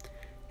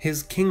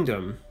 His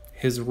kingdom,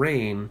 his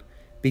reign,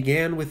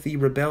 began with the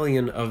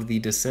rebellion of the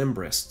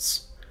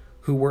Decembrists,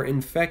 who were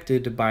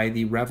infected by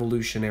the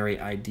revolutionary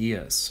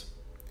ideas.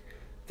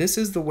 This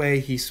is the way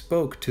he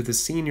spoke to the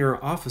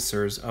senior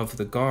officers of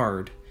the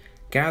Guard,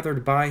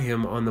 gathered by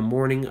him on the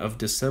morning of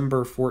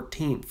December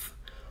 14th,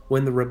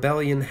 when the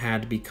rebellion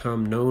had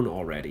become known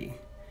already.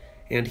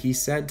 And he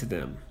said to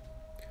them,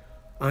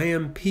 "I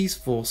am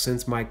peaceful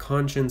since my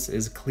conscience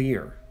is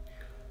clear.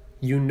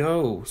 You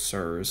know,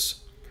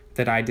 sirs,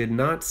 that I did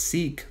not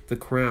seek the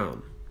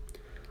crown.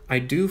 I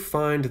do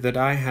find that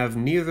I have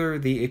neither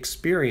the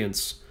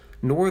experience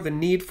nor the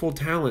needful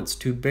talents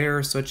to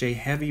bear such a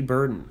heavy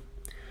burden.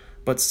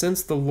 But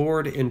since the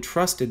Lord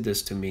entrusted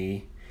this to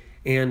me,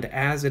 and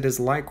as it is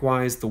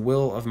likewise the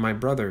will of my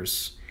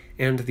brothers,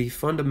 and the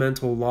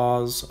fundamental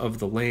laws of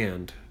the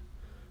land,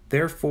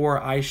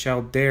 therefore I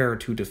shall dare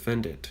to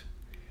defend it,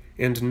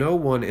 and no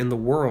one in the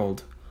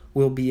world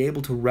will be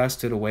able to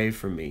wrest it away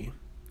from me.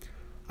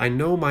 I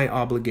know my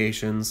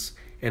obligations,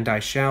 and I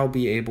shall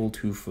be able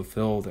to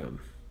fulfill them."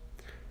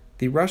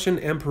 The Russian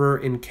emperor,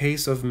 in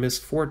case of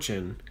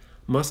misfortune,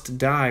 must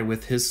die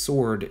with his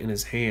sword in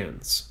his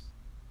hands.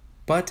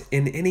 But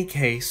in any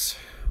case,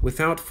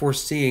 without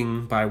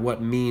foreseeing by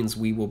what means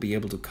we will be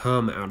able to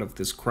come out of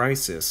this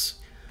crisis,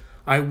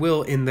 I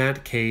will in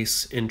that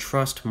case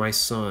entrust my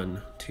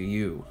son to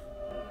you.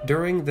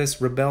 During this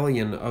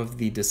rebellion of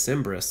the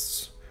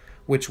Decembrists,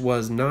 which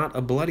was not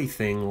a bloody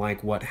thing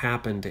like what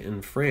happened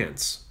in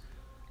France,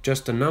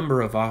 just a number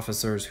of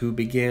officers who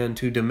began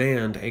to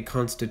demand a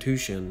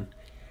constitution,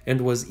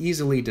 and was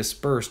easily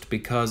dispersed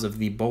because of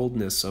the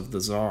boldness of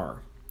the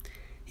Tsar.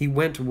 He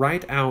went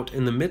right out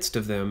in the midst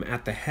of them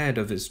at the head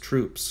of his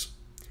troops.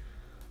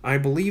 I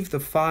believe the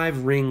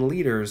 5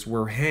 ringleaders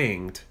were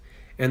hanged,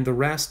 and the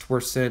rest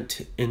were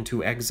sent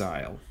into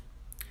exile.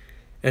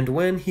 And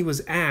when he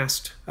was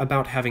asked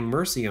about having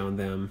mercy on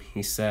them,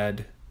 he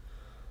said,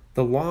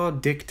 "The law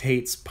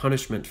dictates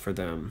punishment for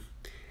them,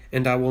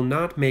 and I will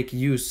not make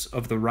use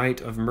of the right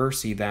of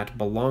mercy that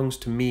belongs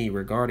to me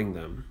regarding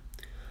them.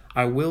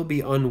 I will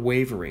be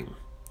unwavering.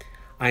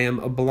 I am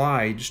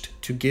obliged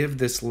to give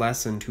this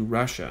lesson to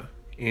Russia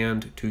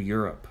and to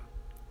Europe."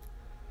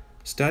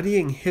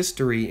 Studying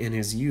history in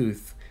his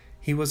youth,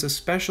 he was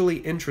especially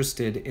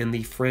interested in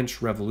the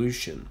French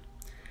Revolution.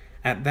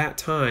 At that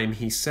time,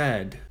 he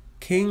said,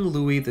 King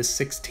Louis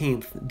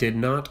XVI did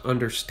not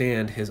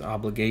understand his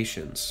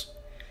obligations,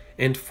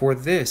 and for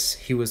this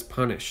he was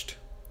punished.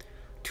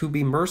 To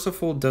be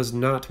merciful does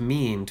not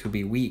mean to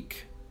be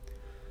weak.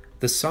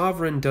 The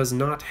sovereign does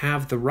not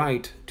have the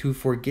right to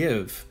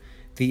forgive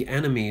the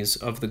enemies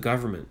of the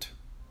government.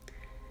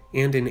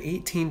 And in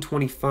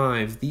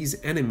 1825,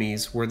 these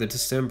enemies were the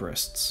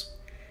Decembrists,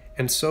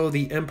 and so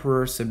the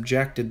emperor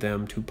subjected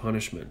them to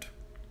punishment.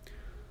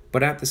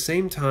 But at the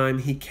same time,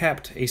 he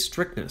kept a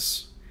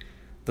strictness.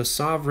 The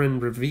sovereign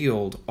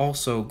revealed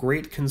also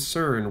great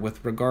concern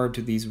with regard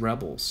to these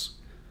rebels,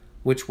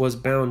 which was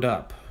bound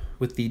up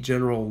with the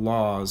general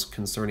laws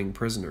concerning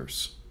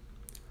prisoners.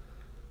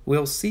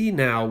 We'll see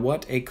now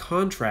what a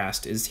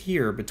contrast is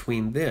here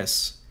between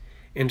this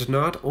and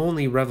not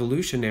only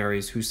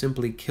revolutionaries who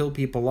simply kill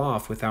people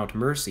off without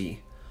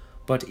mercy,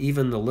 but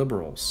even the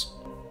liberals.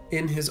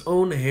 In his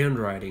own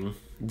handwriting,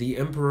 the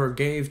emperor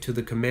gave to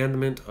the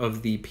commandment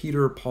of the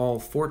Peter Paul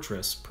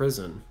Fortress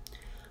prison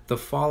the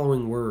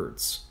following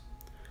words: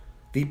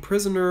 "The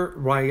prisoner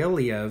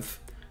Ryeliev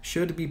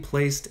should be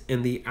placed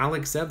in the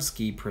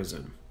Alexevsky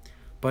prison,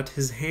 but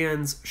his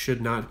hands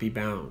should not be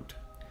bound.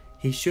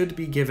 He should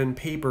be given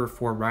paper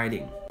for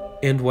writing,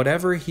 and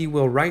whatever he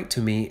will write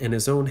to me in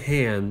his own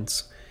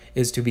hands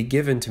is to be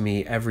given to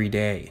me every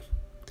day.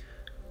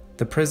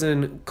 The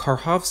prison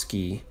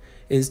Karhovsky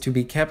is to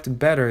be kept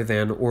better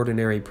than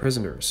ordinary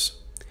prisoners.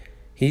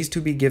 He's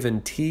to be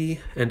given tea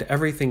and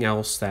everything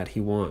else that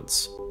he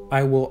wants.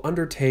 I will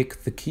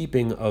undertake the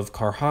keeping of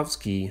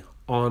Karhovsky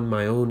on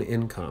my own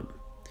income.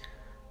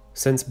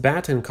 Since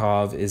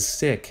Batankov is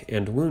sick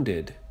and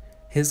wounded,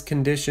 his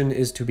condition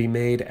is to be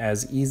made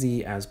as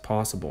easy as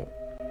possible.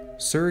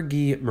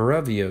 Sergei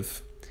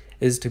Muravyev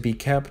is to be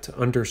kept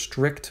under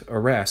strict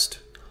arrest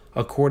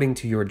according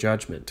to your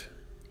judgment.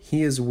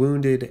 He is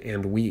wounded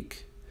and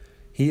weak.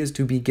 He is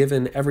to be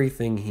given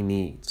everything he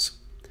needs.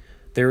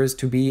 There is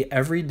to be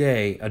every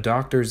day a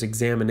doctor's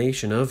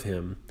examination of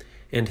him,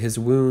 and his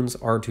wounds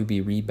are to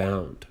be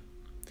rebound."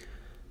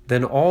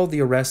 Then all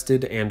the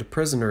arrested and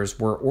prisoners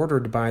were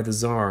ordered by the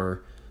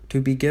Tsar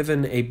to be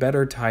given a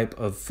better type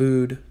of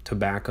food,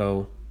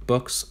 tobacco,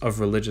 books of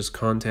religious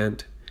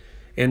content,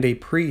 and a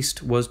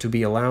priest was to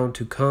be allowed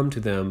to come to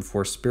them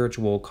for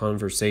spiritual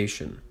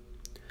conversation.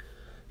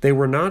 They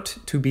were not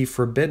to be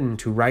forbidden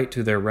to write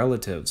to their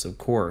relatives, of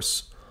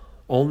course,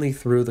 only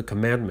through the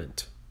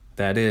commandment.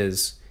 That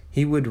is,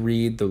 he would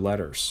read the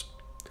letters.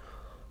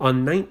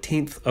 On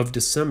 19th of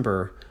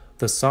December,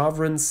 the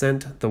sovereign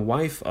sent the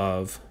wife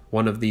of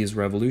one of these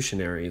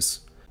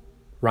revolutionaries,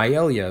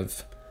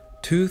 Ryeliev,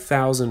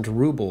 2,000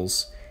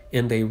 rubles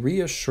and a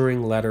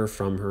reassuring letter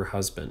from her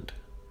husband.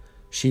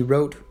 She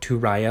wrote to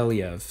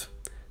Ryeliev,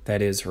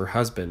 that is, her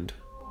husband,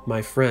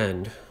 "My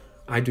friend,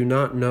 I do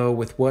not know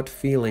with what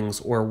feelings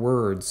or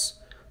words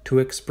to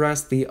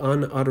express the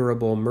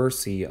unutterable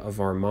mercy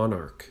of our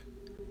monarch.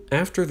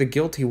 After the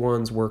guilty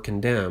ones were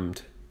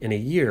condemned, in a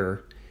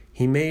year,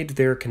 he made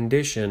their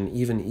condition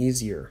even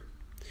easier.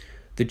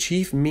 The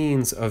chief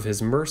means of his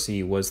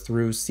mercy was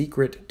through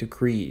secret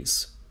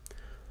decrees.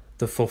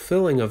 The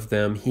fulfilling of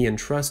them he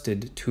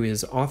entrusted to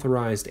his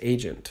authorized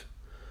agent,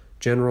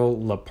 General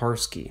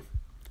Leparsky.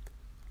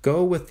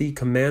 Go with the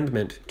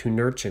commandment to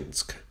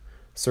Nerchinsk,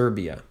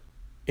 Serbia,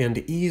 and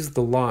ease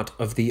the lot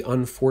of the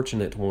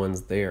unfortunate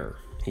ones there,"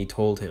 he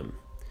told him.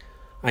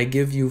 "I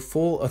give you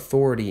full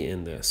authority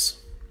in this.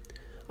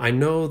 I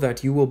know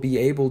that you will be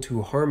able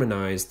to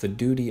harmonize the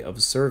duty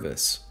of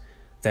service,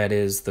 that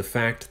is, the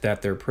fact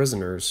that they're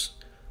prisoners,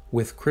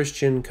 with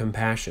Christian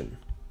compassion."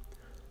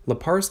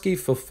 Leparsky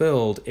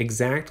fulfilled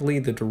exactly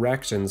the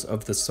directions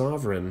of the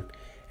sovereign,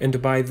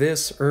 and by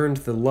this earned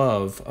the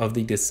love of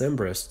the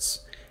Decembrists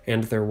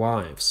and their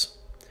wives.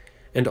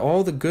 And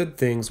all the good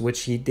things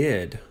which he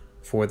did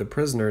for the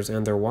prisoners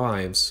and their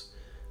wives,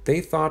 they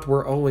thought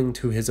were owing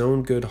to his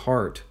own good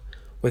heart,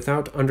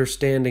 without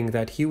understanding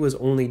that he was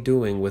only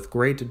doing with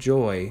great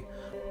joy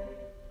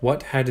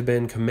what had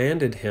been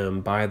commanded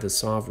him by the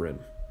sovereign.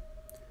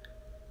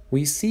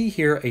 We see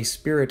here a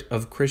spirit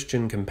of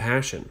Christian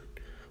compassion,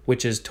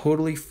 which is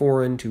totally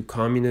foreign to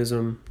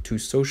communism, to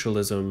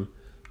socialism,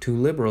 to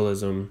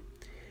liberalism,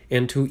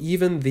 and to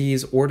even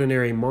these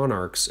ordinary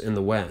monarchs in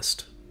the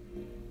West.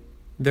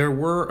 There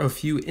were a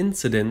few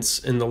incidents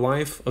in the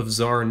life of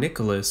Tsar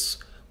Nicholas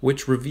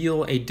which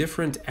reveal a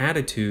different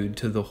attitude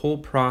to the whole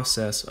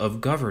process of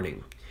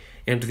governing,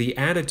 and the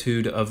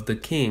attitude of the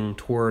king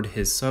toward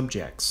his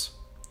subjects.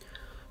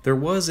 There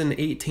was in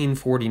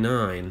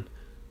 1849,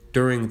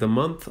 during the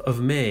month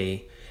of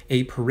May,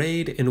 a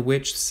parade in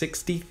which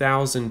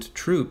 60,000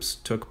 troops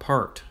took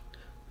part.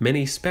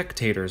 Many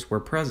spectators were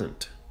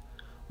present.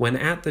 When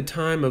at the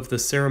time of the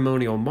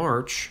ceremonial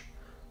march,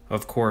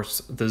 of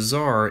course, the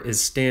Tsar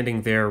is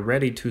standing there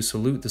ready to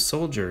salute the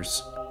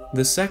soldiers,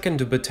 the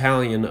 2nd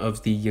Battalion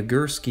of the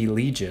Yagursky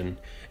Legion,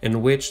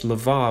 in which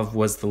Lvov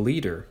was the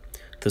leader,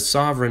 the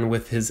sovereign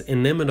with his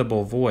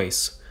inimitable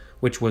voice,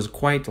 which was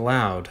quite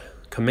loud,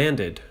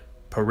 commanded,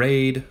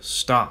 "Parade,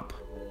 stop."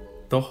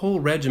 The whole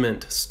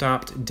regiment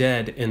stopped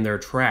dead in their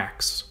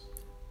tracks.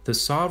 The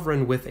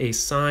sovereign, with a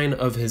sign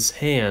of his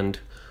hand,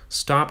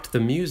 stopped the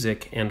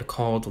music and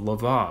called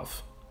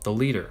Lvov, the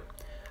leader,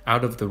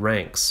 out of the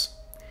ranks.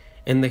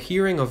 In the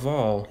hearing of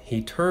all,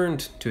 he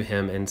turned to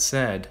him and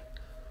said,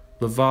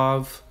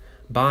 "Lvov,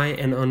 by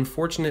an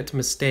unfortunate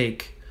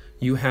mistake,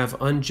 you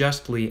have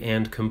unjustly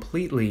and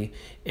completely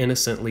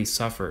innocently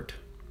suffered,"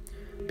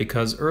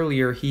 because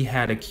earlier he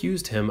had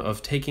accused him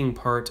of taking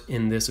part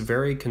in this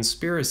very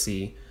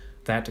conspiracy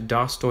that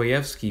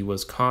Dostoevsky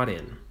was caught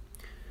in.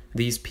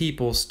 These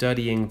people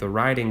studying the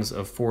writings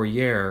of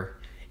Fourier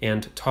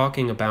and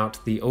talking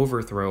about the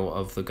overthrow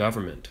of the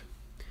government.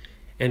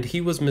 And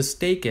he was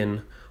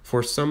mistaken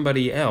for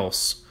somebody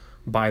else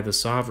by the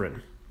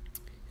sovereign.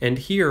 And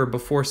here,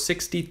 before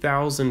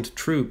 60,000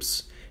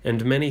 troops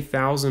and many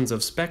thousands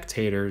of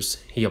spectators,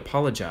 he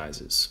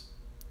apologizes.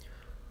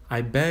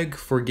 I beg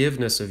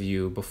forgiveness of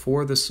you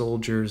before the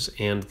soldiers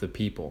and the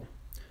people.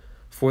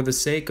 For the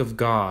sake of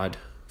God,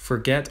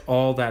 forget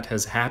all that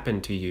has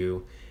happened to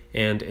you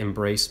and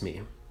embrace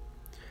me."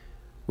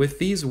 With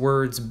these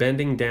words,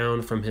 bending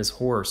down from his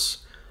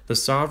horse, the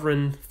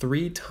sovereign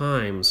 3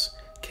 times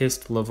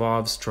kissed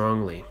Lvov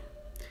strongly.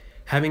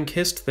 Having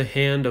kissed the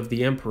hand of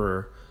the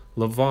emperor,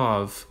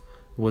 Lvov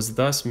was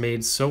thus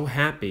made so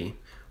happy,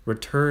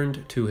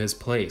 returned to his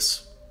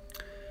place.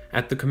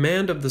 At the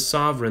command of the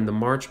sovereign, the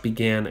march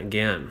began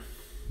again.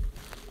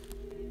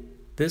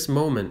 "This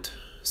moment,"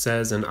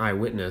 says an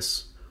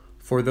eyewitness,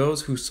 "for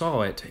those who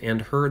saw it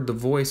and heard the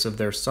voice of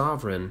their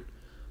sovereign,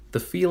 the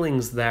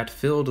feelings that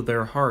filled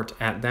their heart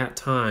at that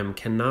time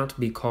cannot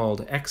be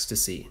called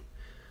ecstasy.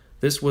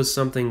 This was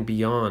something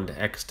beyond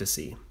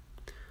ecstasy.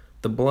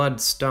 The blood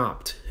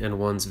stopped in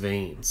one's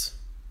veins.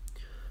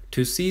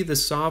 To see the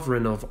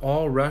sovereign of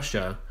all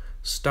Russia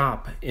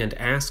stop and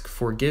ask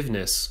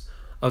forgiveness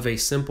of a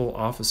simple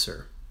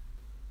officer."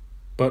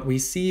 But we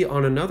see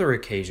on another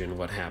occasion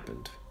what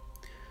happened.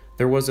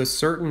 There was a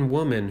certain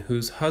woman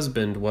whose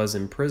husband was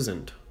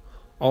imprisoned,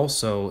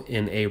 also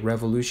in a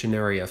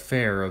revolutionary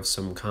affair of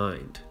some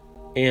kind.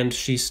 And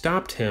she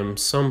stopped him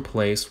some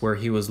place where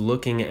he was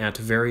looking at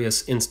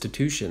various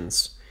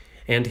institutions,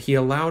 and he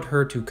allowed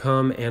her to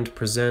come and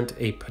present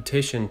a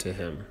petition to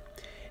him,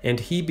 and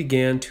he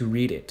began to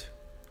read it.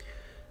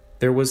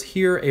 There was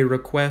here a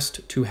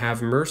request to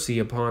have mercy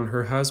upon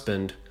her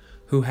husband,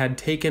 who had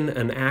taken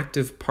an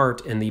active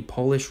part in the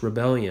Polish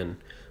rebellion,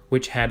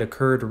 which had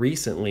occurred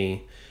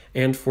recently,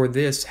 and for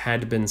this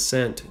had been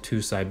sent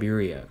to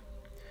Siberia.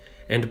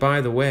 And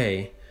by the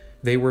way,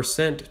 they were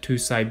sent to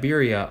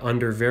Siberia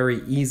under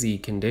very easy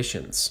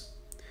conditions.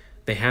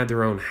 They had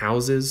their own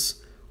houses,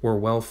 were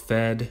well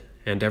fed,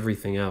 and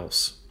everything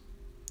else.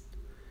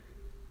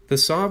 The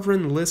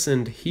sovereign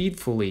listened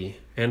heedfully,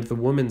 and the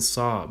woman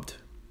sobbed.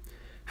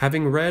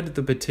 Having read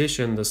the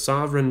petition, the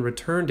sovereign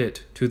returned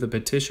it to the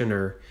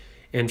petitioner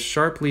and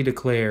sharply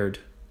declared,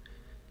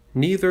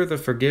 "Neither the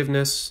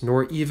forgiveness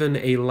nor even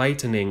a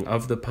lightening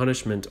of the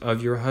punishment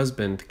of your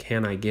husband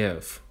can I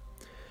give."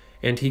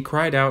 And he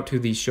cried out to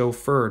the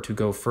chauffeur to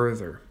go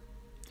further.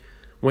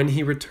 When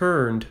he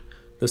returned,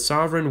 the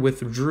sovereign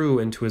withdrew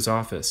into his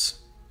office.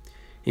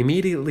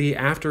 Immediately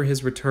after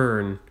his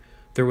return,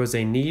 there was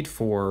a need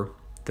for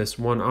this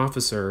one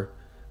officer,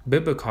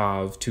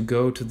 Bibikov, to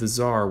go to the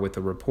Tsar with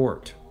a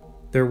report.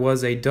 There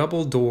was a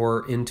double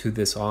door into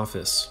this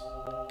office.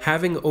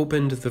 Having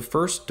opened the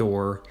first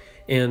door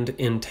and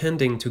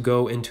intending to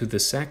go into the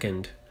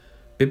second,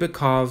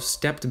 Bibikov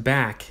stepped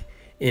back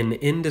in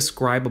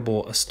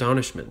indescribable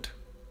astonishment.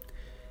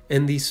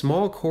 In the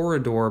small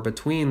corridor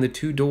between the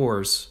 2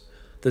 doors,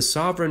 the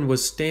sovereign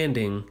was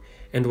standing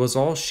and was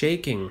all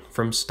shaking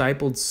from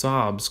stifled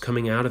sobs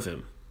coming out of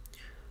him.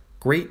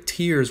 Great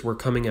tears were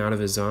coming out of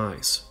his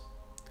eyes.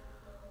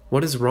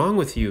 "What is wrong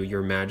with you,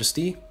 your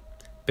majesty?"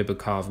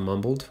 Bibikov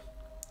mumbled.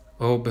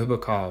 "Oh,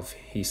 Bibikov,"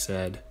 he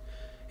said,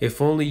 "if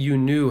only you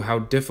knew how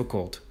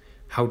difficult,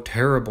 how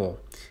terrible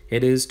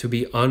it is to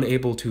be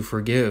unable to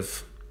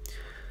forgive.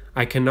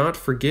 I cannot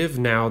forgive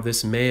now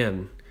this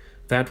man.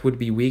 That would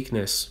be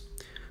weakness.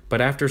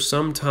 But after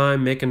some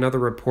time make another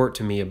report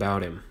to me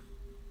about him."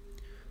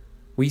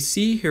 We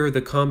see here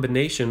the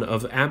combination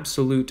of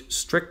absolute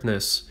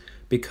strictness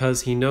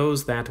because he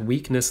knows that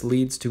weakness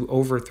leads to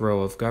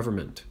overthrow of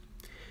government.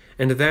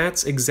 And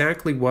that's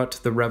exactly what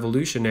the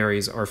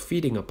revolutionaries are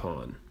feeding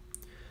upon.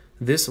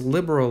 This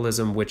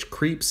liberalism which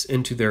creeps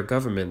into their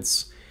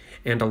governments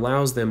and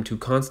allows them to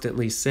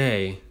constantly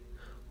say,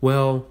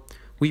 "Well,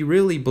 we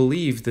really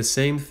believe the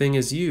same thing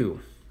as you,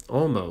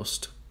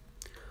 almost.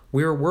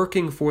 We're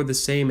working for the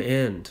same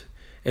end,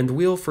 and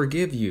we'll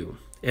forgive you,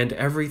 and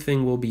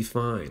everything will be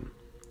fine."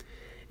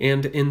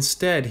 And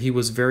instead he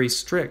was very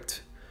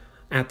strict,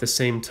 at the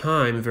same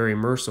time very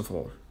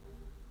merciful.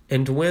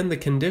 And when the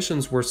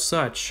conditions were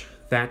such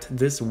that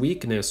this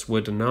weakness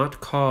would not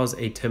cause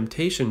a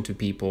temptation to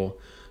people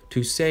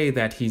to say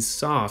that he's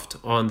soft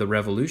on the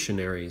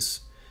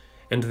revolutionaries,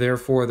 and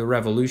therefore the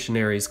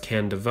revolutionaries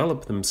can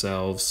develop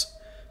themselves,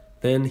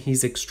 then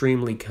he's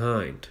extremely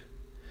kind.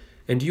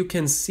 And you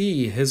can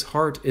see his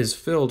heart is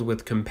filled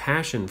with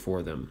compassion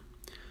for them.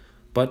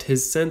 But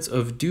his sense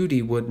of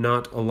duty would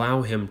not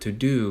allow him to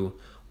do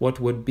what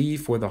would be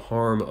for the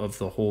harm of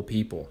the whole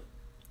people.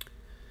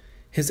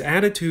 His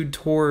attitude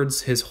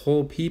towards his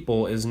whole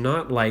people is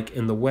not like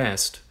in the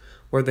West,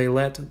 where they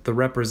let the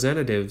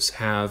representatives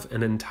have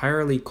an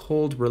entirely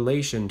cold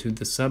relation to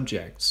the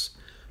subjects,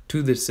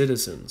 to the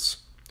citizens,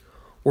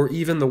 or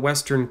even the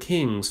Western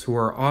kings who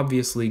are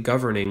obviously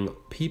governing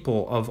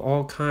people of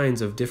all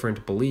kinds of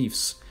different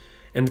beliefs,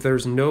 and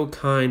there's no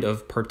kind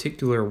of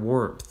particular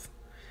warmth.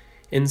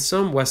 In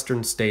some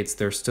Western states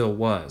there still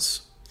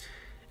was,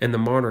 in the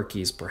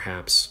monarchies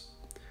perhaps.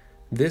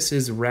 This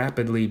is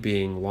rapidly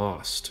being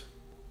lost.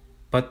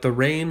 But the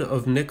reign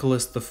of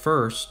Nicholas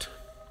I,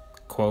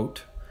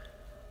 quote,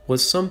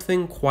 was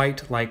something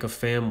quite like a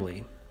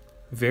family,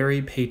 very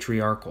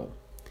patriarchal,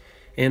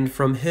 and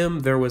from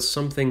him there was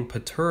something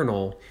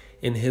paternal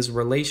in his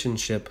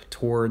relationship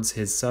towards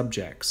his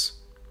subjects,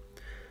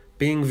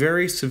 being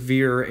very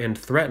severe and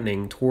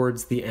threatening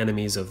towards the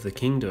enemies of the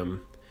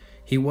kingdom.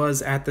 He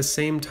was at the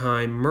same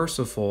time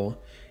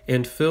merciful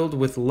and filled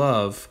with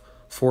love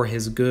for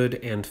his good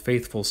and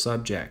faithful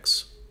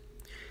subjects.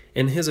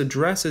 In his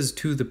addresses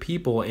to the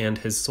people and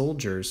his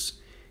soldiers,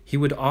 he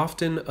would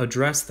often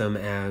address them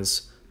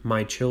as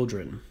 "my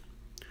children."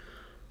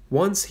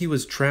 Once he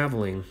was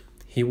traveling,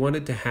 he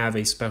wanted to have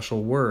a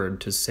special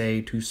word to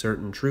say to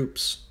certain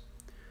troops.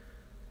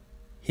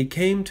 He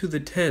came to the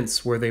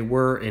tents where they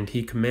were, and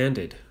he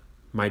commanded,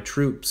 "My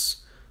troops,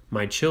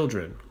 my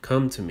children,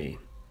 come to me,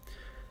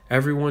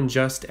 everyone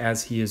just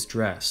as he is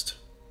dressed."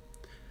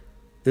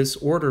 This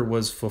order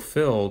was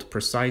fulfilled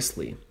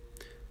precisely,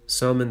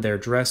 some in their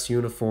dress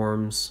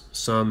uniforms,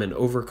 some in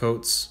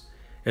overcoats,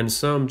 and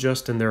some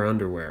just in their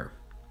underwear.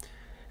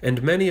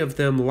 And many of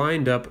them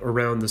lined up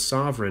around the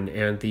sovereign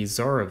and the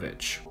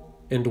Tsarevich.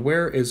 "And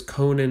where is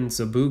Konin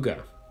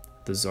Zabuga?"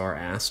 the Tsar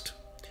asked.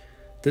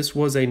 This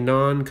was a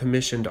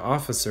non-commissioned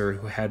officer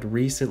who had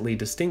recently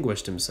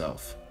distinguished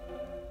himself.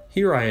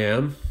 "Here I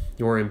am,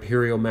 your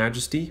Imperial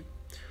Majesty,"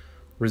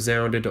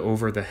 resounded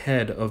over the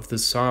head of the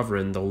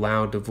sovereign the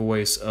loud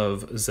voice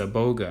of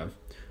Zaboga,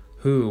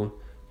 who,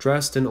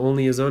 dressed in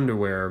only his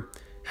underwear,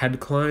 had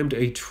climbed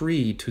a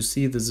tree to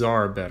see the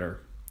Tsar better.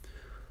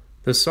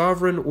 The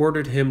sovereign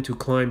ordered him to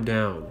climb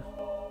down,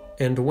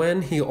 and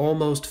when he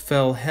almost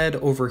fell head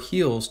over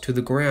heels to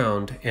the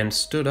ground and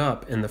stood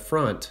up in the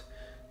front,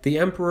 the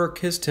emperor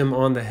kissed him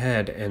on the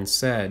head and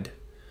said,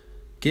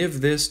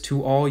 "Give this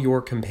to all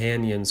your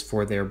companions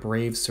for their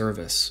brave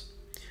service."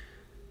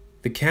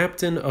 The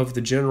captain of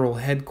the general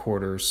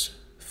headquarters,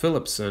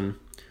 Philipson,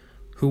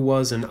 who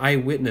was an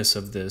eyewitness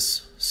of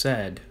this,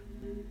 said,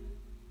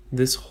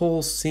 "This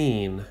whole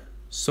scene,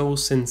 so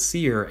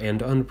sincere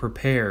and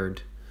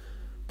unprepared,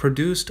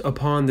 produced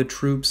upon the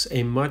troops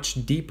a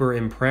much deeper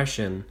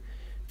impression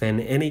than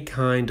any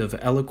kind of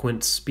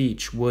eloquent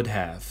speech would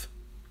have."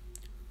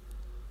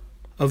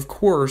 Of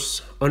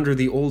course, under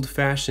the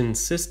old-fashioned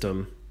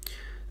system,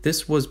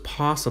 this was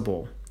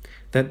possible,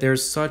 that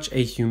there's such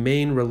a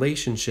humane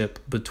relationship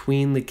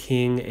between the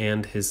king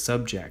and his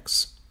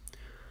subjects.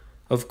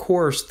 Of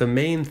course, the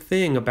main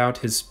thing about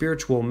his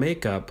spiritual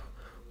makeup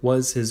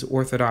was his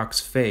Orthodox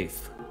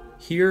faith.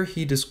 Here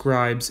he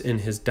describes in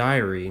his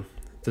diary,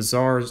 the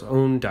Tsar's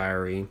own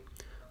diary,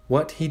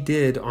 what he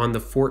did on the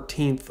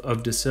 14th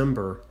of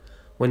December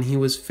when he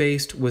was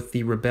faced with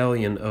the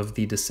rebellion of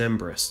the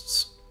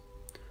Decembrists.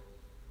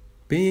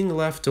 "Being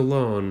left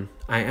alone,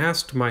 I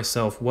asked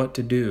myself what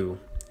to do,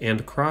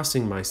 and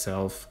crossing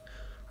myself,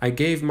 I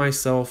gave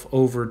myself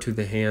over to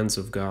the hands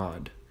of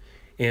God,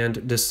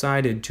 and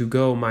decided to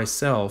go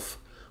myself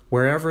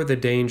wherever the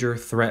danger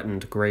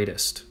threatened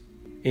greatest."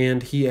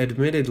 And he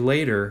admitted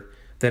later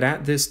that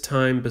at this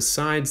time,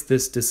 besides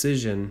this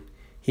decision,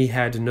 he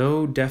had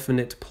no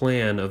definite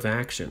plan of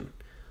action,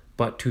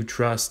 but to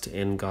trust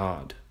in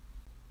God.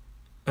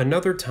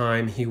 Another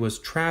time he was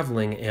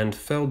traveling and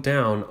fell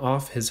down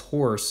off his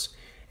horse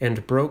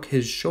and broke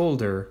his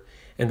shoulder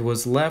and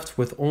was left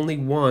with only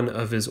one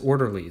of his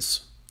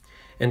orderlies.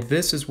 And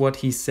this is what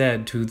he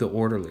said to the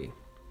orderly: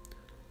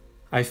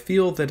 "I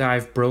feel that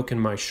I've broken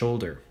my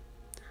shoulder.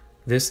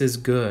 This is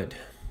good.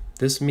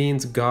 This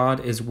means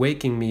God is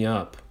waking me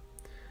up.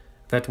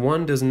 That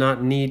one does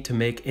not need to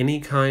make any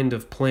kind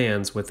of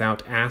plans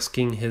without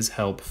asking his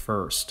help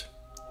first."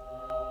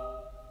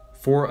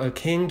 For a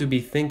king to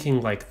be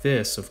thinking like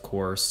this, of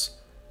course,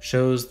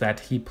 shows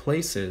that he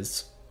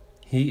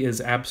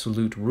is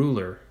absolute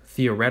ruler,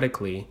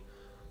 theoretically,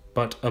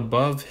 but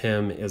above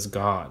him is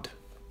God.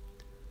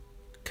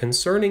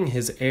 Concerning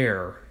his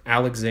heir,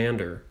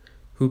 Alexander,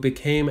 who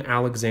became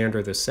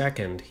Alexander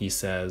II, he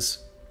says,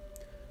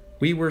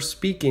 "We were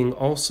speaking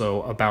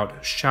also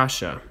about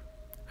Shasha,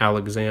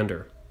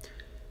 Alexander,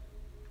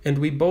 and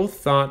we both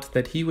thought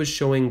that he was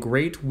showing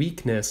great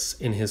weakness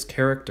in his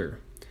character,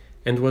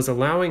 and was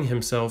allowing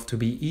himself to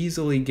be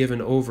easily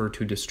given over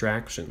to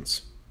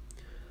distractions.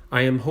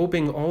 I am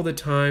hoping all the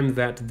time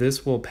that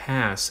this will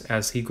pass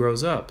as he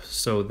grows up,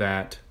 so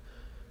that,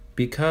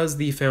 because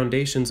the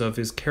foundations of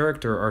his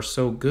character are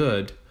so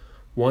good,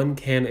 one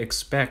can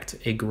expect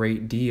a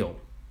great deal.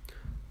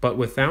 But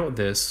without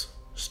this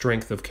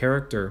strength of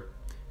character,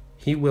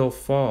 he will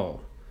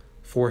fall,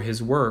 for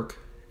his work,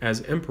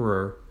 as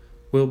emperor,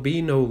 will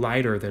be no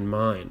lighter than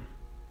mine.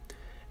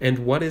 And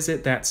what is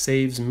it that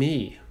saves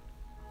me?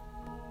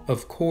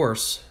 Of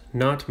course,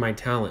 not my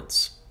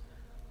talents.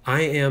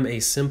 I am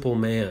a simple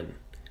man,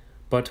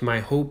 but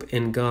my hope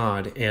in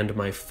God and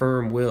my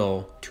firm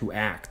will to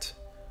act.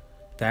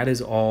 That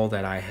is all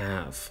that I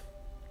have."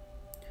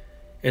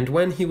 And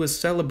when he was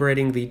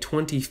celebrating the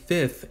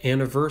 25th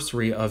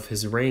anniversary of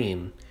his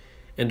reign,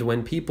 and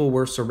when people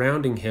were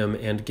surrounding him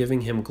and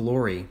giving him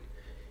glory,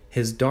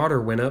 his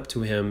daughter went up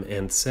to him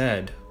and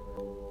said,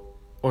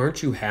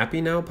 "Aren't you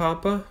happy now,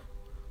 Papa?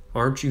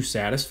 Aren't you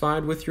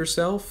satisfied with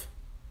yourself?"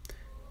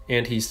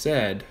 And he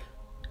said,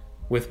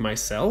 "With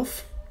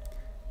myself?"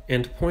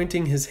 And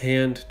pointing his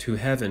hand to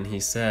heaven, he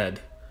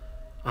said,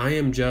 I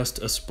am just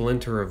a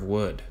splinter of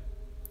wood.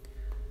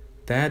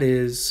 That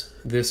is,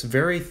 this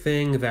very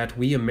thing that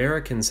we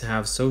Americans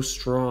have so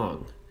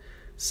strong,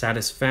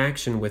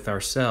 satisfaction with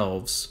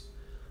ourselves,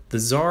 the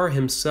Tsar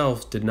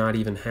himself did not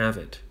even have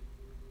it.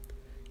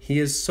 He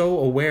is so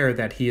aware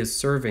that he is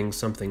serving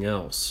something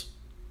else.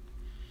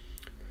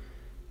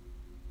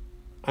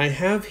 I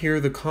have here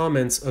the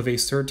comments of a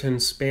certain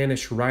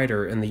Spanish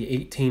writer in the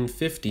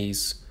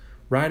 1850s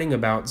writing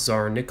about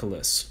Tsar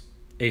Nicholas,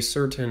 a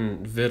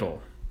certain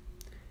Vidal.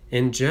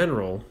 In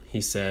general,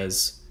 he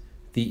says,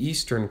 the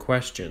Eastern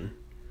question,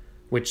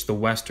 which the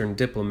Western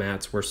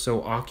diplomats were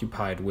so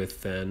occupied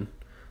with then,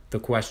 the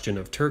question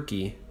of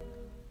Turkey,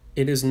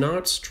 it is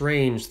not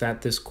strange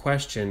that this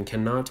question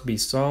cannot be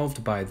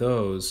solved by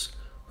those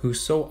who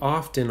so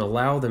often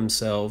allow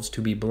themselves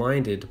to be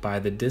blinded by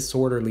the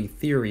disorderly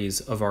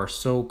theories of our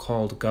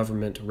so-called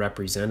government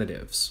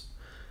representatives.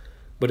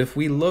 But if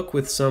we look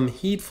with some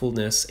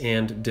heedfulness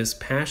and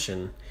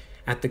dispassion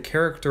at the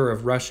character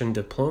of Russian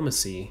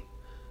diplomacy,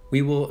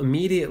 we will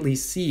immediately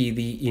see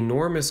the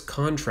enormous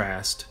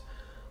contrast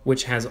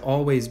which has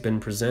always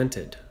been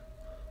presented,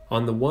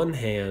 on the one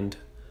hand,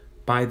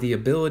 by the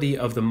ability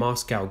of the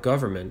Moscow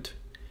government,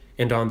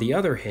 and on the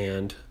other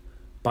hand,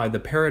 by the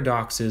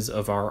paradoxes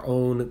of our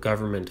own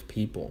government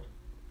people.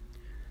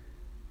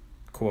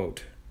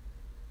 Quote,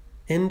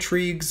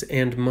 intrigues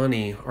and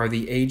money are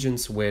the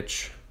agents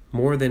which,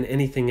 more than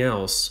anything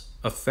else,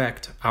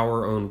 affect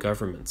our own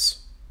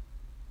governments.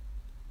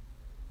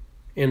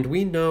 And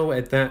we know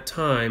at that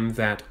time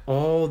that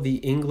all the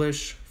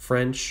English,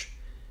 French,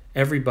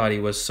 everybody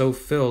was so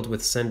filled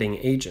with sending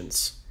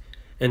agents,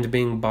 and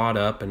being bought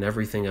up and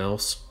everything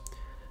else,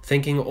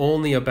 thinking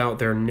only about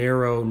their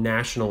narrow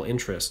national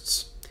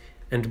interests,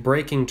 and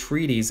breaking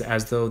treaties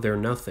as though they're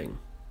nothing.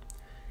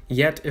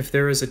 Yet if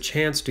there is a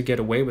chance to get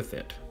away with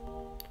it,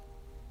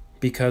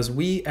 because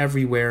we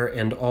everywhere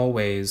and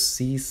always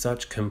see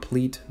such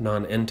complete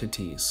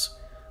non-entities,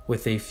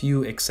 with a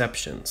few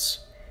exceptions,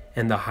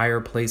 in the higher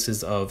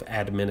places of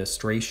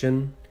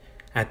administration,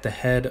 at the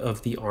head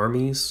of the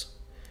armies,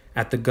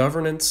 at the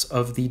governance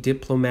of the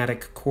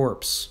diplomatic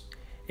corps,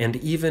 and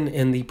even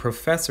in the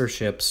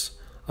professorships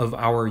of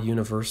our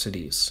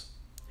universities.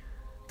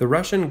 The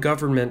Russian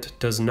government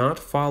does not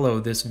follow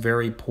this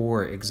very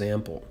poor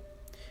example.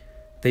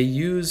 They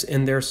use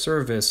in their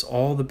service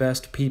all the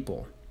best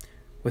people,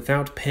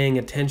 without paying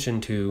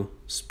attention to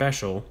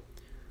special,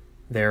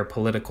 their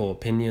political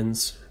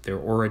opinions, their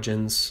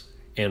origins,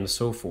 and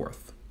so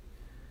forth.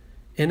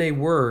 In a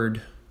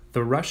word,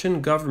 the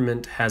Russian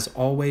government has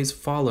always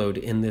followed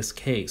in this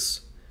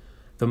case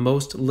the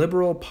most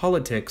liberal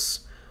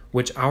politics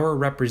which our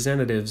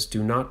representatives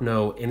do not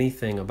know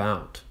anything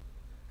about.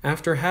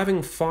 After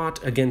having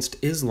fought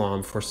against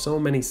Islam for so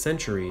many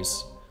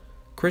centuries,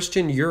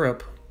 Christian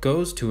Europe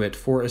goes to it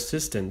for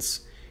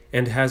assistance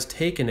and has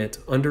taken it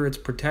under its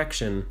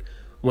protection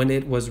when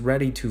it was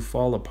ready to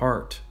fall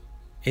apart,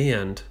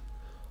 and,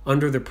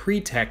 under the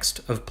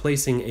pretext of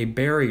placing a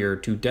barrier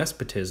to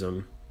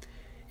despotism,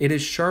 it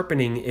is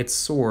sharpening its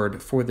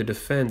sword for the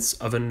defense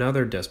of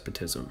another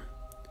despotism.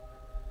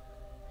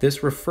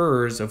 This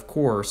refers, of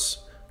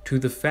course, to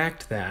the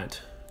fact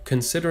that,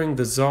 considering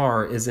the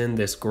Tsar is in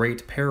this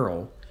great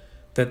peril,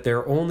 that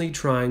they're only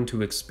trying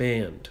to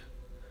expand.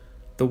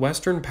 The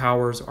Western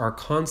powers are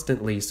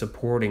constantly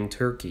supporting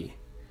Turkey,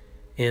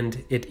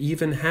 and it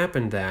even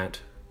happened that,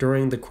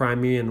 during the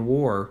Crimean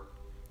War,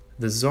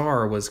 the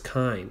Tsar was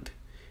kind.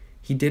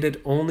 He did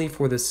it only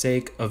for the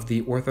sake of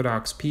the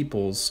Orthodox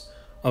peoples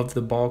of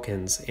the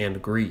Balkans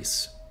and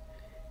Greece.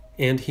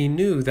 And he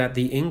knew that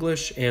the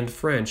English and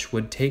French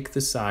would take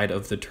the side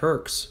of the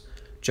Turks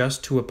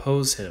just to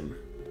oppose him.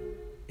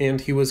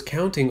 And he was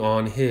counting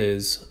on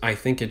his, I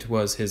think it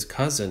was his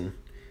cousin,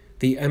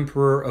 the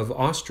Emperor of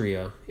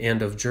Austria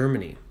and of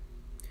Germany.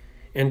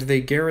 And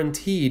they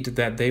guaranteed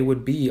that they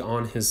would be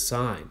on his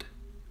side.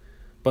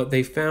 But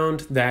they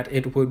found that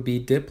it would be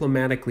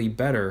diplomatically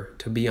better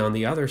to be on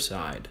the other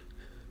side,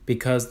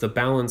 because the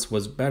balance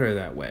was better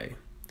that way,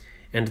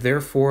 and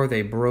therefore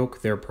they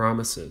broke their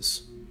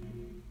promises.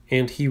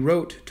 And he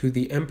wrote to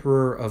the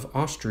Emperor of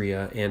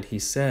Austria, and he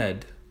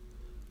said,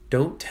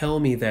 "Don't tell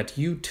me that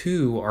you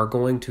too are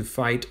going to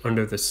fight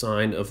under the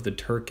sign of the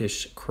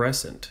Turkish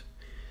crescent.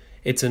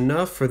 It's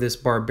enough for this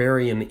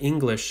barbarian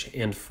English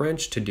and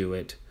French to do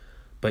it,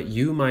 but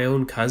you, my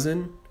own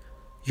cousin,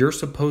 you're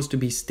supposed to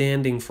be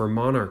standing for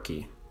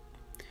monarchy."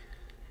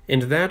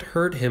 And that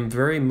hurt him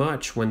very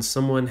much when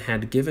someone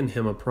had given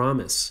him a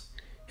promise.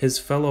 His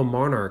fellow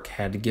monarch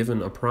had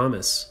given a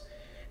promise,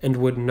 and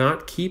would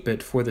not keep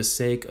it for the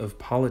sake of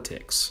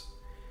politics.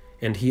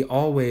 And he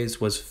always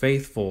was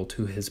faithful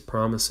to his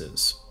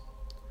promises.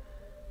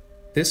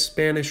 This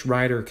Spanish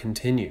writer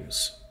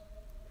continues,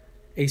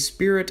 "A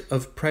spirit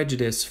of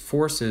prejudice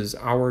forces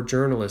our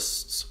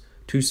journalists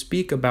to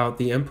speak about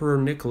the Emperor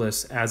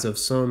Nicholas as of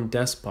some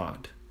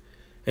despot,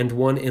 and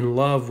one in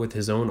love with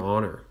his own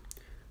honor,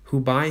 who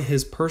by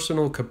his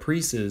personal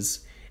caprices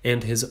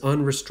and his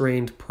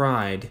unrestrained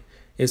pride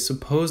is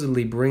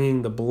supposedly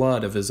bringing the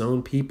blood of his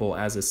own people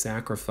as a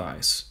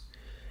sacrifice,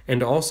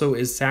 and also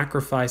is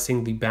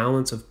sacrificing the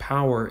balance of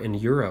power in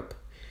Europe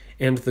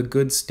and the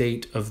good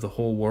state of the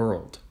whole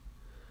world.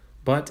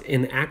 But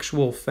in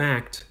actual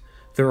fact,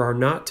 there are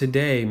not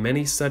today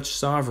many such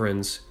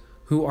sovereigns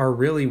who are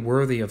really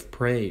worthy of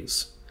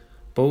praise,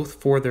 both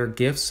for their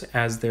gifts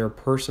as their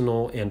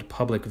personal and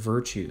public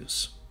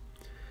virtues.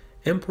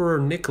 Emperor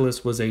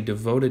Nicholas was a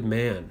devoted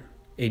man,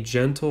 a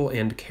gentle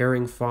and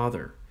caring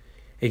father,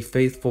 a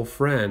faithful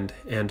friend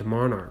and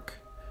monarch,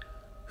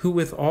 who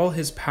with all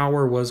his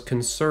power was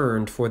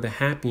concerned for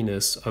the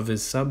happiness of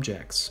his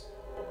subjects.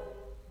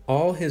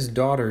 All his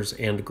daughters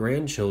and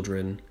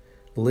grandchildren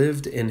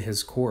lived in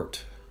his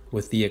court,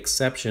 with the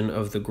exception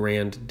of the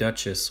Grand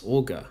Duchess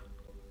Olga.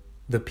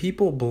 The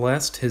people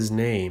blessed his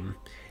name,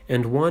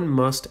 and one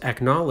must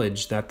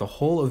acknowledge that the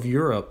whole of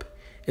Europe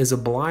is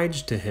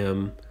obliged to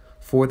him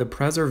for the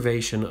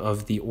preservation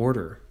of the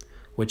order,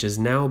 which is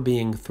now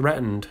being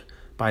threatened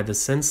by the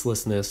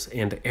senselessness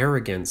and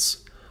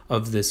arrogance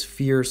of this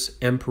fierce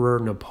Emperor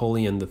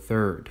Napoleon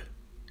III.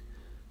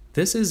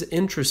 This is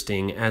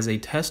interesting as a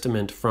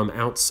testament from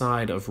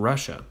outside of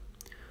Russia.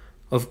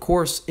 Of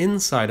course,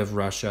 inside of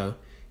Russia,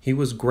 he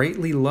was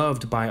greatly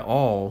loved by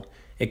all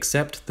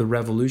except the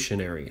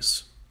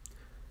revolutionaries.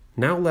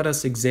 Now let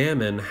us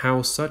examine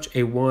how such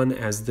a one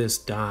as this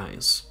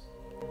dies.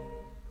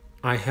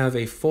 I have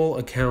a full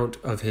account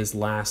of his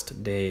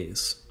last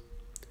days.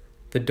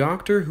 The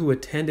doctor who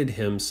attended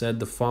him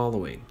said the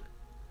following: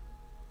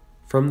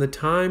 "From the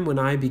time when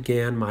I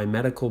began my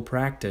medical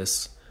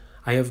practice,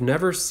 I have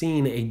never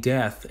seen a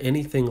death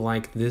anything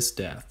like this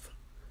death.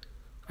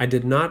 I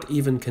did not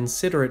even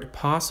consider it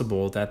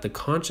possible that the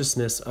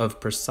consciousness of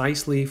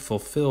precisely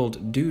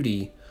fulfilled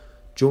duty,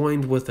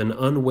 joined with an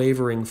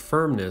unwavering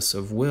firmness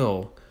of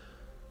will,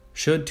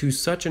 should to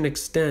such an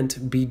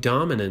extent be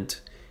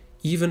dominant,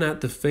 even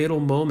at the fatal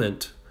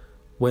moment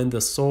when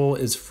the soul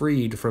is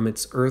freed from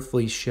its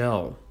earthly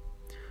shell,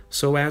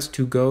 so as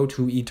to go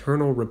to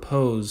eternal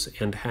repose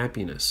and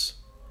happiness.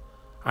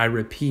 I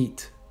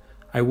repeat,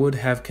 I would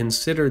have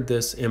considered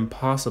this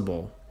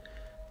impossible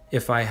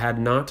if I had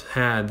not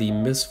had the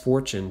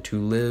misfortune to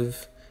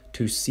live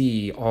to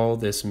see all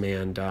this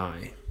man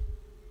die."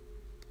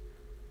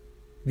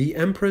 The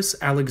Empress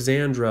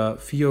Alexandra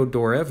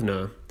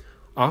Fyodorevna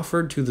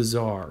offered to the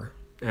Tsar,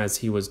 as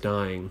he was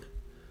dying,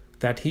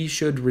 that he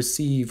should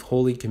receive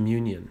Holy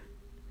Communion.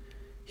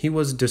 He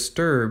was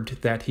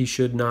disturbed that he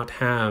should not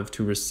have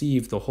to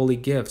receive the holy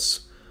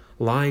gifts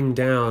lying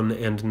down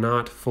and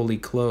not fully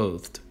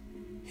clothed.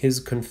 His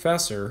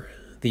confessor,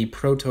 the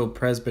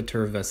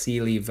proto-presbyter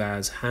Vasily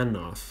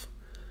Vazhanov,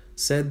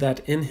 said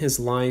that in his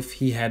life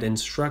he had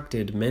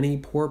instructed many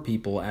poor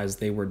people as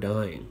they were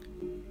dying,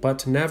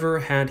 but never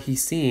had he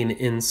seen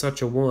in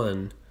such a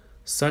one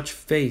such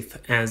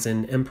faith as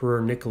in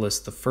Emperor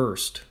Nicholas I,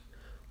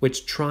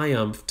 which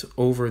triumphed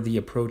over the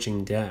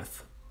approaching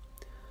death.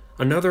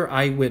 Another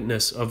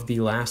eyewitness of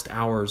the last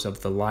hours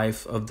of the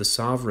life of the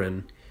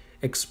sovereign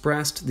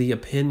expressed the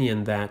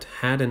opinion that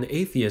had an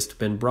atheist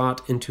been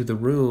brought into the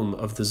room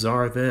of the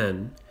Tsar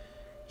then,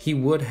 he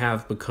would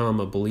have become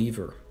a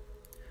believer.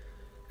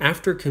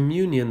 After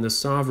communion, the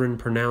sovereign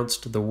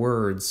pronounced the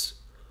words,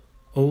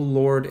 "O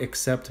Lord,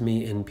 accept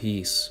me in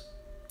peace."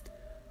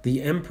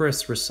 The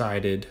empress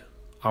recited,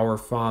 "Our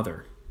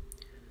Father."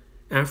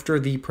 After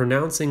the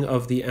pronouncing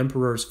of the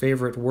emperor's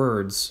favorite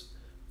words,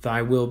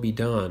 "Thy will be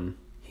done,"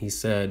 he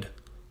said,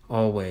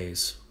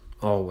 "Always,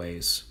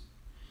 always."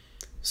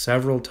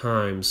 Several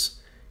times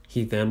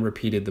he then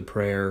repeated the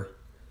prayer,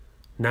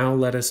 "Now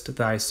lettest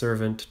thy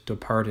servant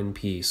depart in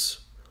peace,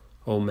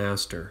 O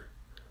Master,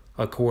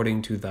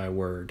 according to thy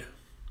word."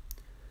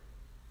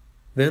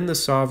 Then the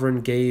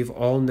sovereign gave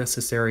all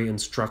necessary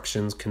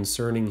instructions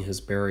concerning his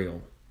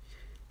burial.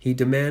 He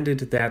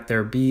demanded that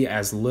there be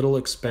as little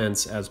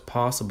expense as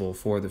possible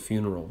for the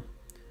funeral.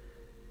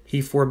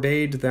 He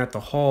forbade that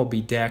the hall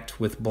be decked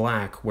with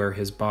black where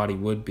his body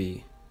would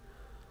be,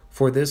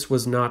 for this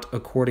was not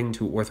according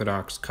to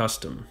Orthodox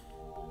custom.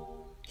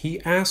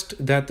 He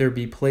asked that there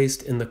be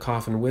placed in the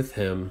coffin with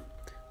him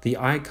the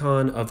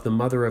icon of the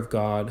Mother of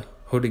God,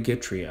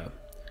 Hodegetria,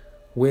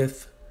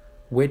 with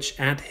which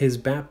at his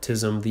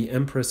baptism the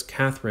Empress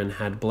Catherine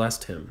had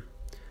blessed him,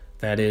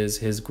 that is,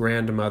 his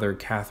grandmother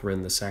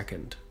Catherine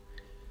II.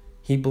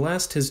 He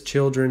blessed his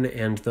children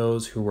and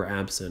those who were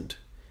absent.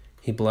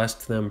 He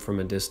blessed them from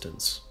a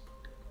distance.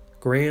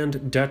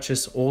 Grand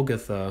Duchess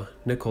Olga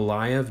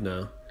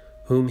Nikolaevna,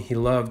 whom he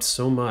loved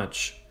so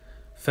much,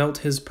 felt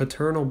his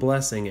paternal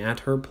blessing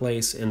at her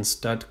place in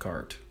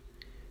Stuttgart.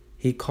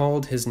 He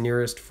called his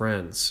nearest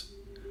friends.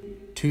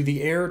 To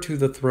the heir to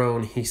the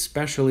throne he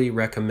specially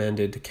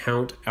recommended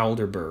Count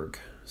Alderberg,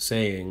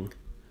 saying,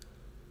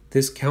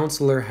 "This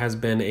counselor has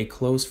been a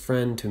close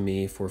friend to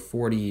me for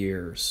 40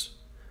 years.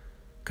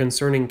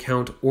 Concerning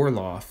Count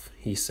Orloff,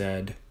 he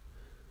said,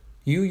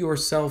 you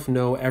yourself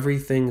know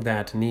everything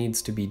that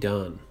needs to be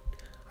done.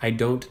 I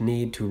don't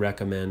need to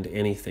recommend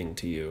anything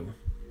to you."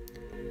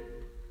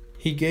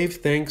 He gave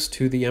thanks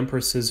to the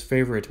Empress's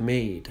favorite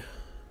maid,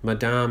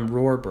 Madame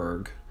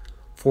Rohrberg,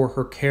 for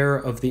her care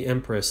of the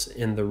Empress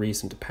in the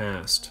recent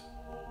past.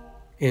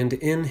 And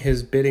in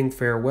his bidding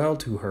farewell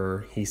to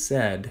her, he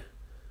said,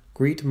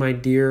 "Greet my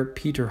dear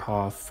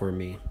Peterhof for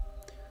me."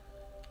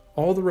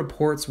 All the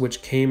reports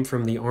which came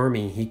from the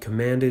army he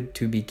commanded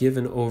to be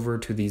given over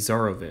to the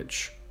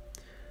Tsarevich.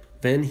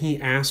 Then he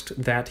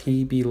asked that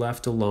he be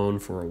left alone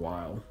for a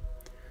while.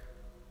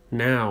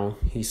 "Now,"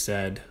 he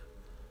said,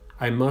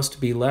 "I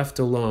must be left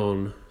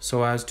alone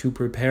so as to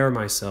prepare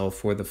myself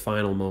for the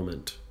final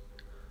moment.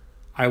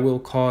 I will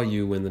call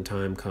you when the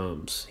time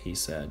comes," he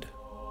said.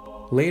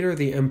 Later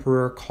the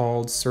emperor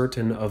called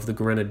certain of the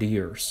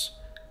grenadiers,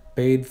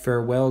 bade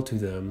farewell to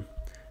them,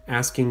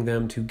 asking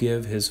them to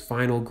give his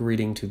final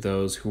greeting to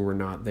those who were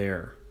not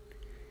there.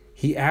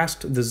 He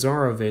asked the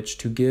Tsarevich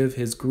to give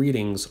his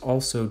greetings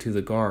also to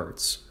the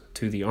guards,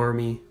 to the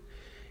army,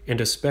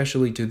 and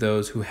especially to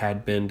those who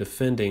had been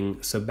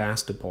defending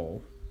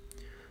Sebastopol,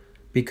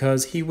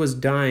 because he was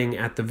dying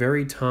at the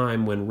very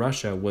time when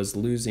Russia was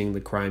losing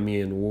the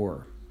Crimean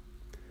War.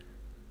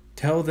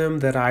 "Tell them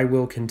that I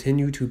will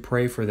continue to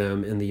pray for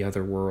them in the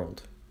other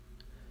world."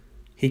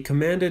 He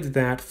commanded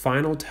that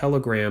final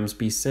telegrams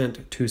be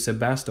sent to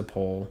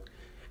Sebastopol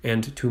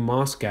and to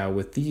Moscow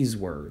with these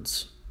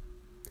words: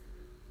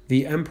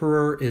 "The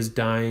emperor is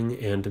dying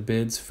and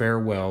bids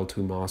farewell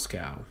to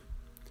Moscow."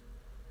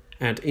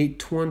 At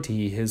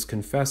 8:20 his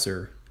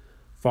confessor,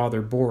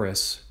 Father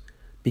Boris,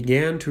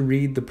 began to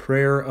read the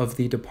prayer of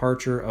the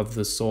departure of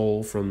the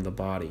soul from the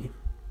body.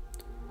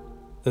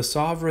 The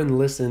sovereign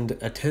listened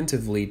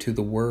attentively to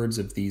the words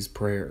of these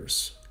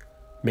prayers,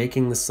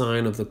 making the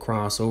sign of the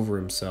cross over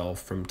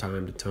himself from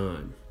time to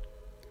time.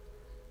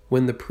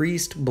 When the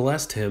priest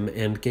blessed him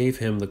and gave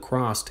him the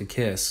cross to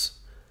kiss,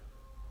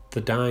 the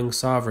dying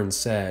sovereign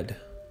said,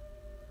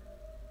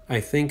 "I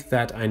think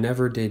that I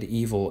never did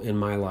evil in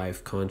my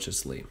life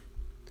consciously."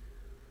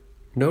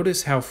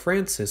 Notice how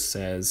Francis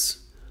says,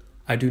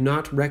 "I do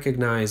not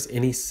recognize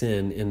any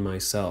sin in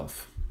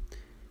myself,"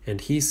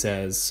 and he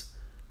says,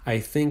 "I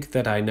think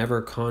that I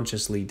never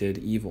consciously did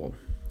evil."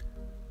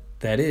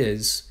 That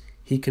is,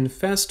 he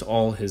confessed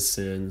all his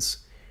sins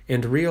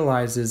and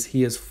realizes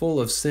he is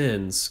full of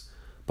sins,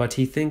 but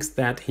he thinks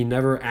that he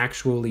never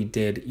actually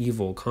did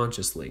evil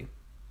consciously.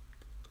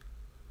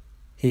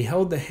 He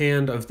held the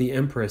hand of the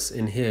Empress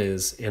in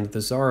his and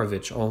the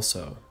Tsarevich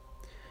also,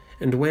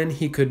 and when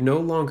he could no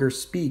longer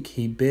speak,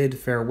 he bid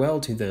farewell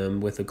to them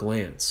with a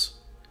glance.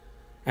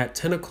 At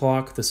 10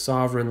 o'clock the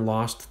sovereign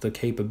lost the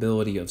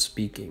capability of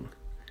speaking.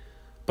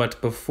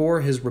 But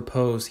before his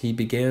repose he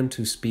began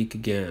to speak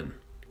again.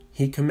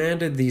 He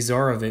commanded the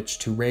Tsarevich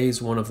to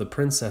raise one of the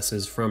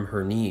princesses from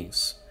her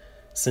knees,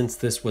 since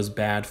this was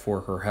bad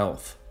for her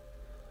health.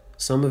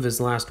 Some of his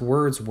last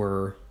words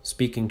were,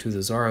 speaking to the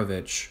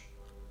Tsarevich,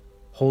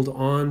 "Hold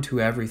on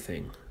to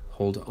everything,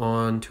 hold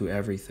on to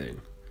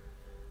everything,"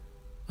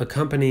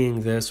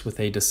 accompanying this with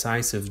a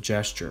decisive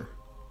gesture.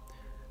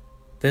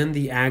 Then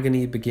the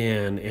agony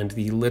began and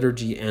the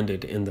liturgy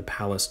ended in the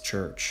palace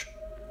church.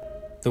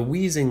 "The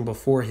wheezing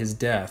before his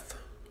death,"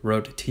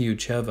 wrote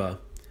Tyucheva,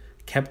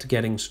 "kept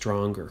getting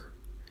stronger.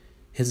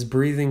 His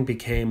breathing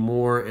became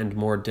more and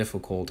more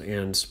difficult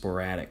and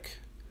sporadic.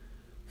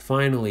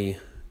 Finally,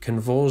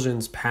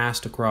 convulsions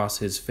passed across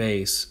his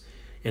face,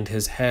 and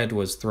his head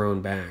was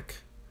thrown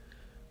back.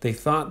 They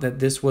thought that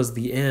this was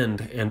the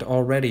end, and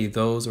already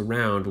those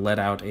around let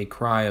out a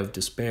cry of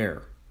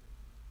despair.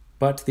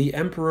 But the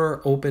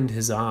emperor opened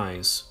his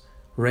eyes,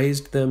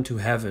 raised them to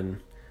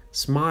heaven,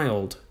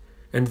 smiled,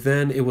 and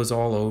then it was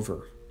all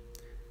over.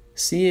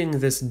 Seeing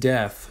this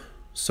death,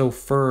 so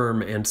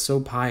firm and so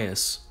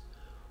pious,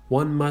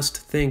 one must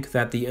think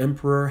that the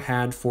emperor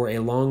had for a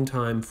long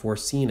time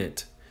foreseen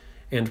it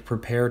and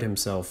prepared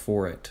himself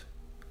for it.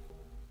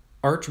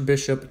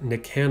 Archbishop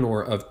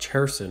Nicanor of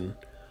Cherson,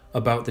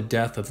 about the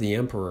death of the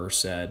emperor,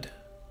 said,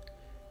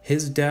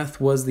 "His death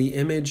was the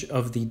image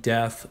of the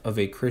death of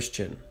a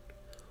Christian,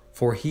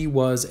 for he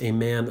was a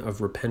man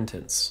of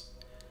repentance,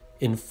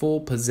 in full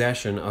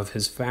possession of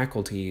his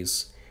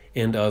faculties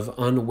and of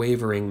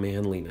unwavering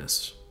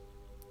manliness."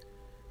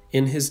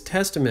 In his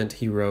testament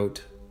he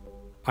wrote,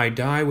 "I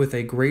die with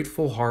a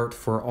grateful heart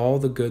for all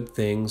the good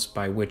things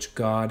by which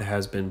God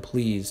has been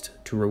pleased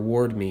to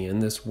reward me in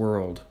this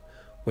world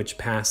which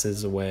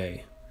passes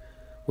away,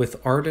 with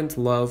ardent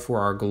love for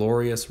our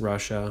glorious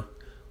Russia,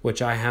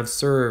 which I have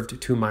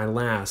served to my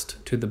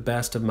last to the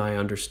best of my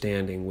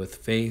understanding with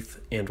faith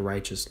and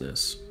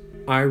righteousness.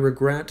 I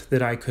regret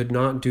that I could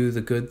not do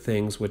the good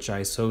things which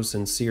I so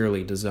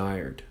sincerely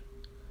desired.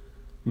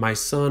 My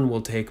son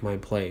will take my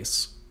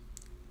place.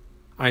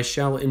 I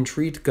shall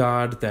entreat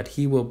God that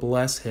he will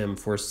bless him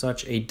for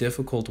such a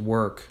difficult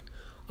work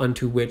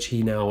unto which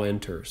he now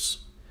enters,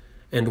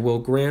 and will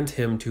grant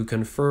him to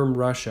confirm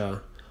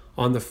Russia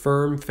on the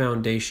firm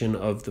foundation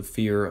of the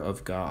fear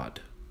of God.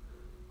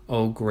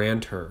 O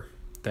grant her,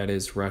 that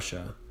is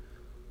Russia,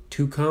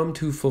 to come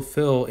to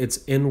fulfill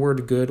its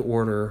inward good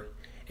order,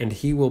 and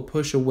he will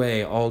push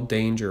away all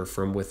danger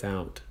from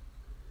without.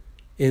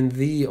 In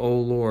thee, O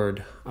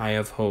Lord, I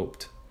have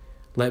hoped.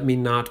 Let me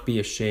not be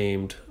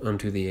ashamed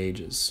unto the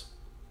ages."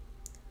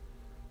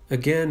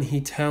 Again he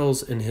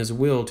tells in his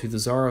will to the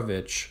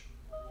Tsarevich,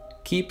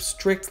 Keep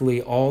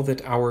strictly all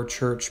that our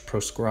church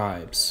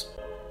prescribes.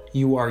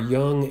 You are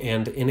young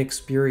and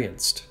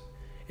inexperienced,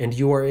 and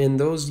you are in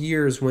those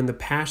years when the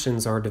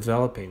passions are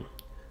developing.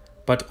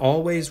 But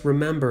always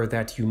remember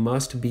that you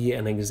must be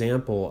an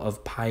example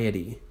of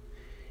piety,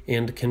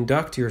 and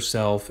conduct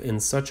yourself in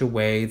such a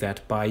way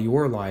that by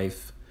your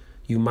life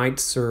you might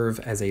serve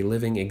as a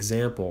living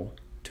example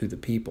to the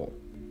people.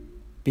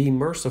 Be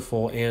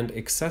merciful and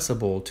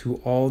accessible to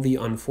all the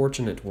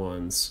unfortunate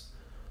ones,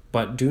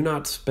 but do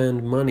not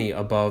spend money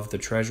above the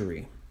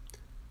treasury.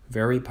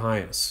 Very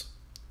pious.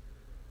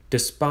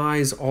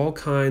 Despise all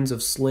kinds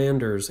of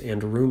slanders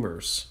and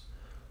rumors,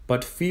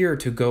 but fear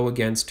to go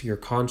against your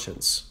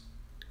conscience.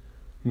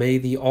 May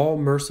the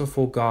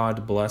all-merciful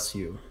God bless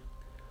you.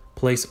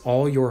 Place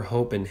all your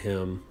hope in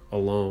Him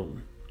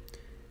alone.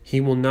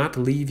 He will not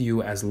leave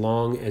you as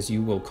long as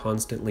you will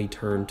constantly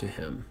turn to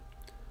Him.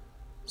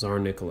 Tsar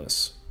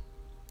Nicholas.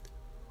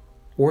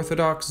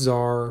 Orthodox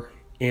Tsar,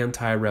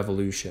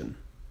 anti-revolution,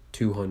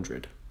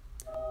 200.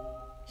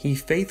 He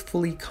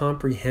faithfully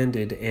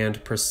comprehended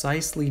and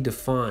precisely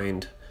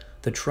defined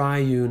the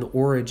triune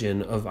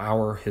origin of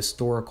our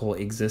historical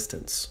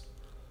existence: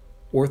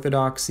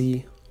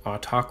 orthodoxy,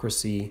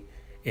 autocracy,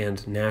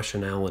 and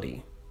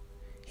nationality.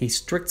 He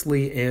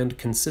strictly and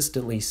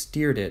consistently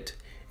steered it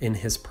in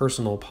his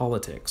personal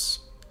politics,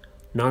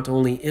 not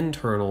only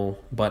internal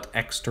but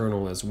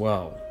external as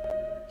well.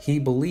 He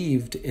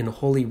believed in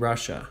Holy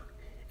Russia,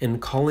 in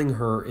calling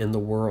her in the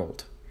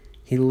world.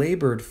 He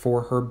labored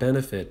for her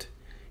benefit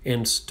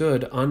and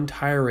stood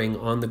untiring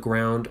on the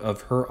ground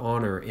of her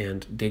honor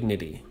and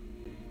dignity.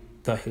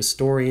 The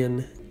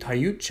historian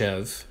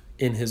Tyutchev,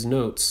 in his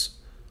notes,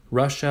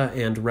 Russia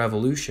and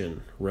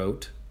Revolution,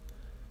 wrote,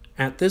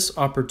 "At this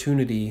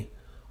opportunity,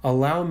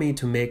 allow me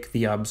to make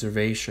the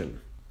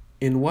observation.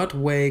 In what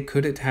way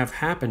could it have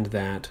happened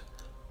that,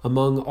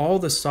 among all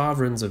the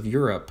sovereigns of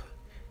Europe,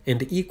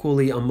 and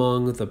equally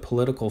among the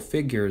political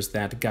figures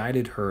that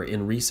guided her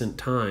in recent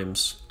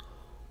times,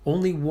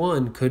 only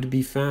one could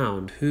be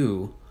found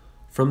who,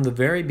 from the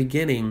very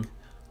beginning,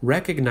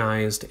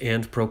 recognized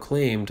and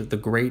proclaimed the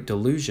great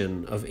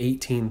delusion of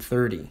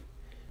 1830,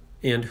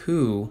 and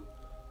who,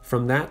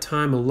 from that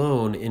time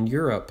alone in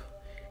Europe,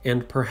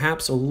 and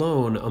perhaps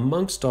alone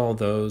amongst all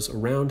those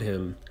around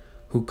him,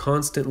 who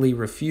constantly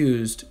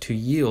refused to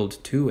yield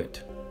to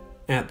it.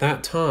 At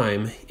that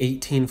time,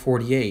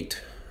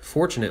 1848,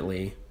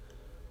 fortunately,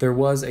 there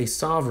was a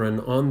sovereign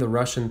on the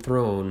Russian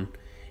throne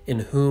in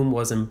whom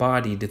was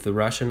embodied the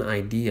Russian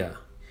idea,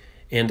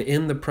 and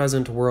in the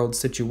present world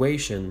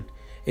situation,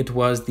 it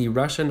was the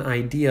Russian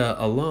idea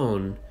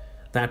alone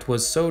that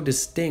was so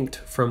distinct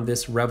from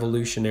this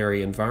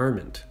revolutionary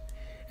environment,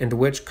 and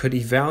which could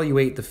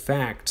evaluate the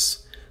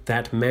facts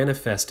that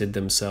manifested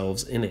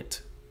themselves in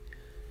it.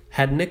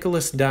 Had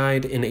Nicholas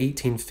died in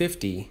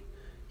 1850,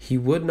 he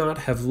would not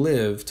have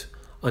lived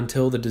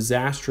until the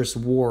disastrous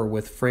war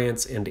with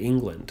France and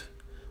England,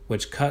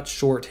 which cut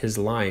short his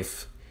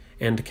life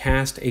and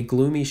cast a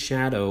gloomy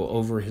shadow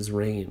over his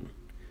reign.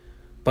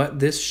 But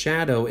this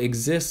shadow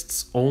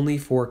exists only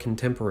for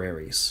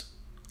contemporaries.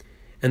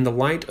 In the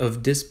light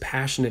of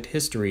dispassionate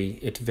history,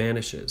 it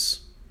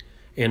vanishes,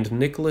 and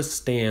Nicholas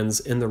stands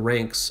in the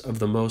ranks of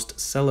the most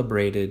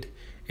celebrated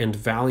and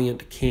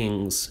valiant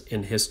kings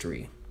in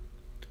history.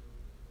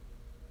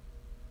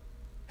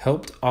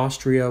 Helped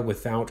Austria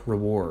without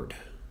reward,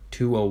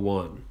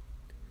 201.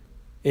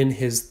 In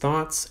his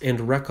Thoughts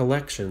and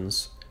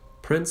Recollections,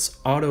 Prince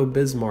Otto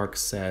Bismarck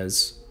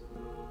says,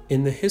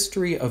 "In the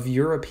history of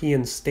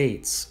European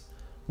states,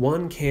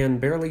 one can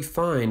barely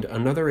find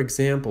another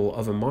example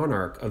of a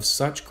monarch of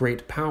such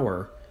great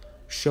power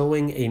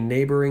showing a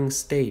neighboring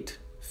state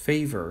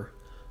favor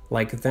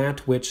like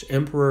that which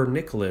Emperor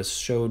Nicholas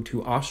showed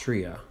to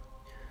Austria.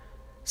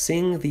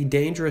 Seeing the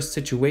dangerous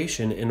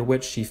situation in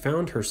which she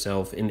found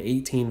herself in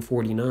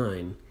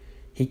 1849,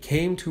 he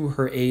came to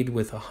her aid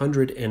with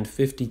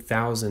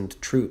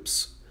 150,000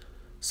 troops,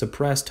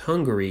 suppressed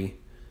Hungary,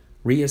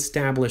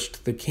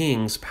 re-established the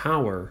king's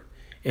power,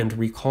 and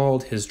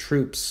recalled his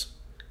troops,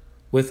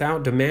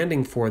 without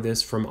demanding for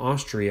this from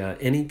Austria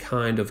any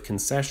kind of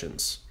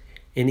concessions,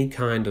 any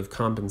kind of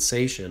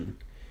compensation,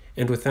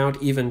 and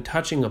without even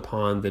touching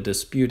upon the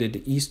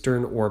disputed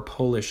Eastern or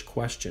Polish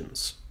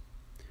questions.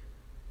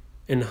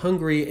 In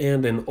Hungary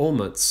and in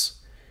Olmütz,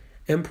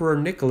 Emperor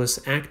Nicholas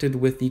acted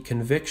with the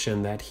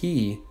conviction that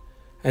he,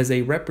 as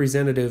a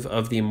representative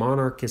of the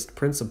monarchist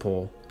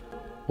principle,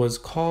 was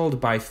called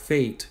by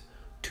fate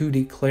to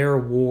declare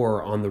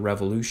war on the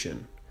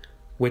revolution,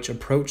 which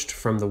approached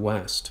from the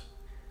West.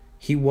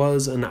 He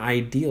was an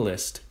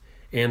idealist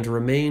and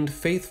remained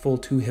faithful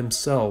to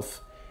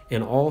himself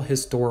in all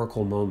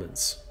historical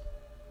moments."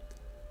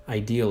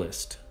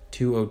 Idealist,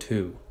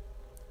 202.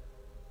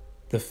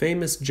 The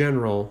famous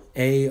general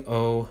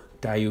A.O.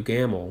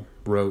 Diugamel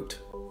wrote,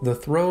 "The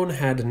throne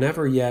had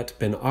never yet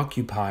been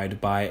occupied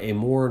by a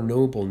more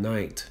noble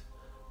knight,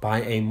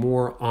 by a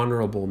more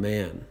honorable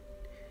man.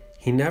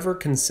 He never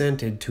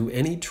consented to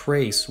any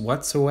trace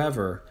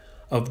whatsoever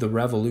of the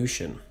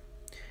revolution,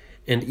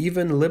 and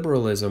even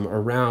liberalism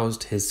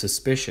aroused his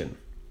suspicion.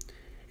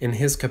 In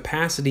his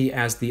capacity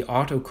as the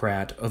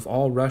autocrat of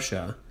all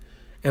Russia,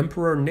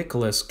 Emperor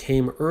Nicholas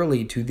came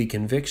early to the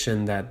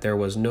conviction that there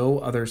was no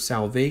other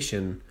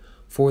salvation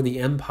for the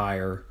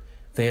empire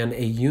than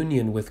a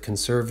union with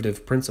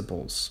conservative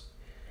principles,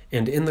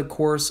 and in the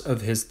course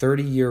of his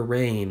 30-year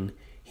reign,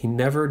 he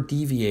never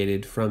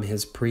deviated from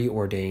his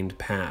preordained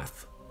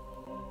path.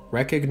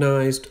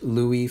 Recognized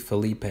Louis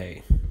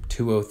Philippe,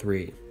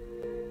 203.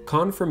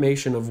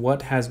 Confirmation of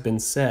what has been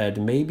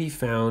said may be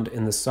found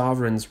in the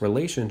sovereign's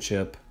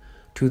relationship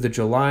to the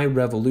July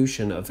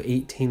Revolution of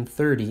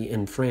 1830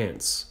 in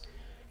France,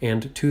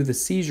 and to the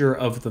seizure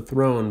of the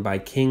throne by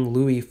King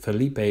Louis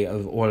Philippe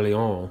of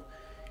Orléans,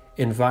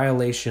 in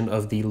violation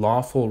of the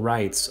lawful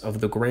rights of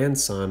the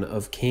grandson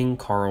of King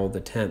Karl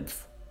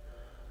X.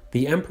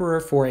 The emperor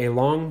for a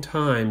long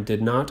time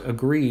did not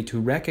agree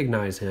to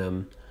recognize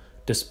him,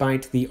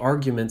 despite the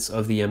arguments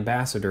of the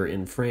ambassador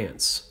in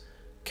France,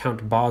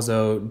 Count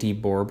Bozzo di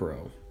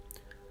Borboro.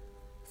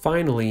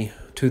 Finally,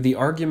 to the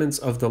arguments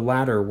of the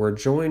latter were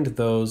joined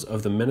those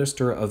of the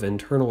Minister of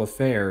Internal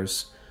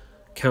Affairs,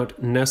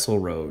 Count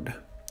Nesselrode,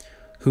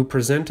 who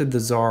presented the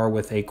Tsar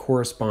with a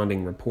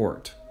corresponding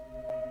report.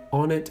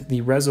 On it,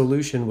 the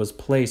resolution was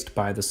placed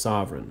by the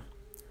sovereign: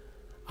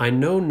 "I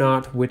know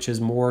not which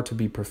is more to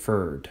be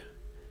preferred,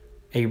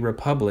 a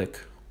republic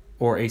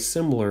or a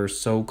similar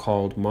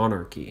so-called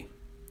monarchy."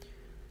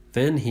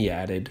 Then he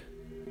added,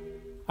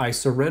 "I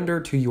surrender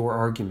to your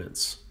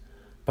arguments,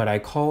 but I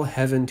call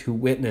heaven to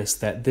witness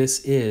that this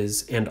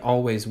is, and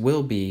always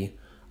will be,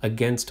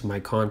 against my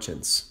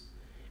conscience,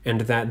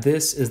 and that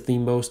this is the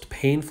most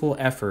painful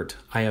effort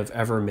I have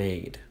ever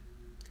made."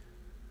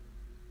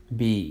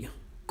 B.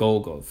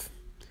 Golgov,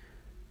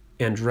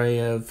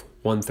 Andreev,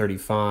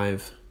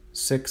 135,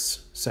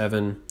 6,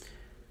 7,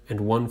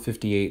 and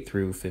 158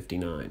 through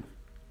 59.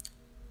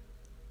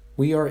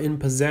 We are in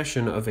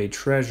possession of a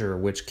treasure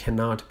which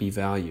cannot be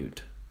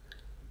valued.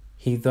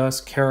 He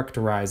thus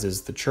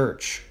characterizes the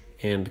Church,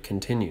 and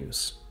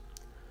continues,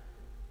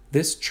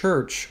 "This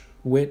Church,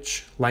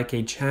 which, like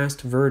a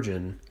chaste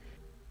virgin,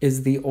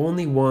 is the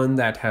only one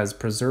that has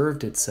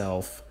preserved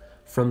itself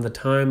from the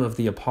time of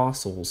the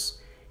apostles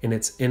in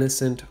its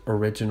innocent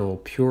original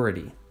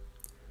purity.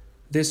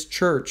 This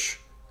Church,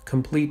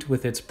 complete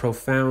with its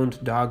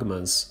profound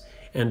dogmas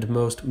and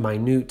most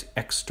minute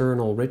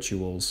external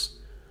rituals,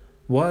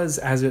 was,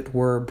 as it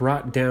were,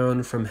 brought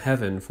down from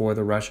heaven for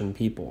the Russian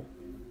people,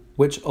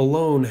 which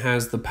alone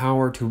has the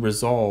power to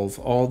resolve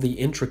all the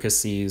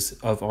intricacies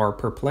of our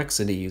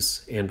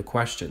perplexities and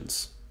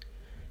questions.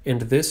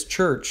 And this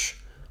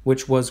Church,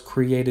 which was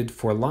created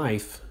for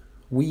life,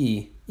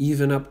 we,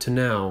 even up to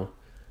now,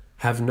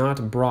 have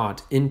not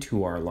brought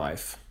into our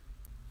life."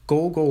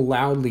 Gogol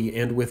loudly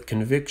and with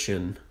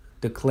conviction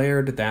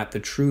declared that the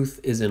truth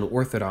is in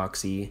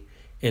orthodoxy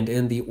and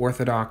in the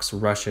Orthodox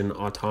Russian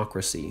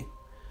autocracy,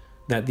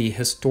 that the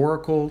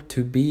historical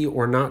to be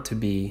or not to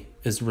be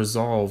is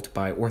resolved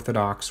by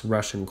Orthodox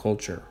Russian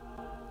culture,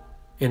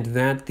 and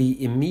that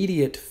the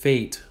immediate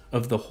fate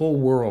of the whole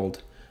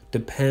world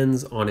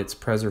depends on its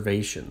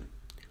preservation.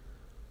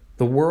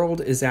 The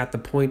world is at the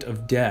point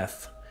of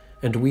death,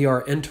 and we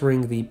are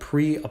entering the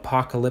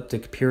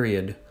pre-apocalyptic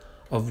period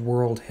of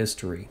world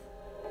history.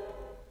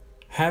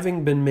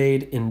 Having been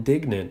made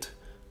indignant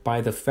by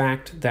the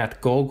fact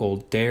that Gogol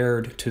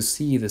dared to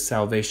see the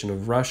salvation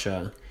of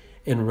Russia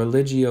in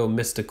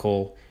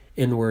religio-mystical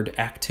inward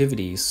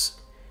activities,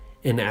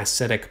 in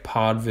ascetic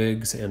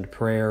podvigs and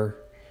prayer,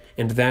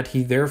 and that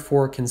he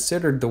therefore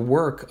considered the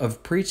work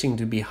of preaching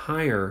to be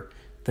higher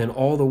than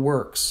all the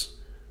works,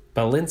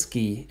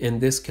 Belinsky, in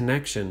this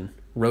connection,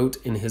 wrote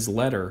in his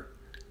letter,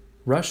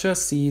 "Russia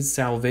sees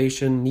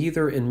salvation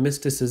neither in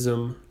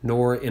mysticism,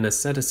 nor in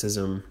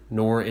asceticism,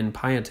 nor in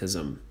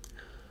pietism,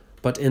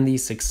 but in the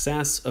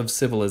success of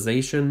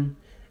civilization,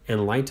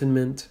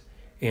 enlightenment,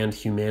 and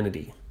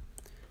humanity.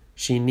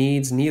 She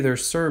needs neither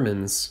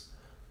sermons,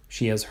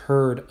 she has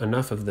heard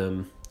enough of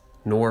them,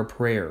 nor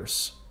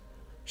prayers.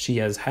 She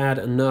has had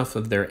enough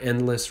of their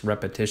endless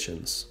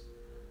repetitions,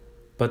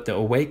 but the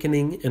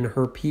awakening in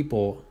her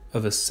people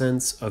of a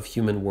sense of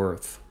human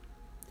worth."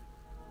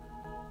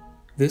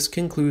 This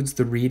concludes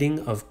the reading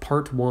of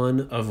Part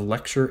 1 of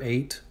Lecture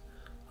 8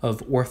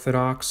 of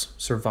Orthodox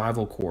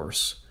Survival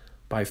Course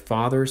by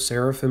Father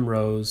Seraphim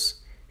Rose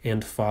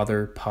and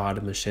Father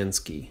Pod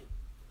Mashensky.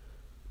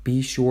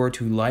 Be sure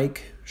to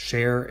like,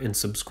 share, and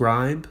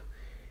subscribe,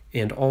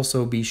 and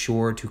also be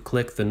sure to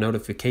click the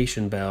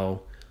notification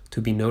bell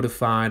to be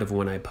notified of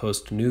when I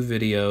post new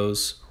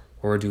videos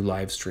or do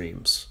live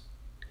streams.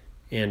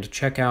 And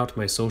check out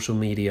my social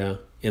media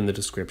in the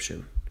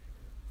description.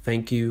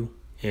 Thank you,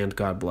 and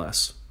God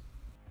bless.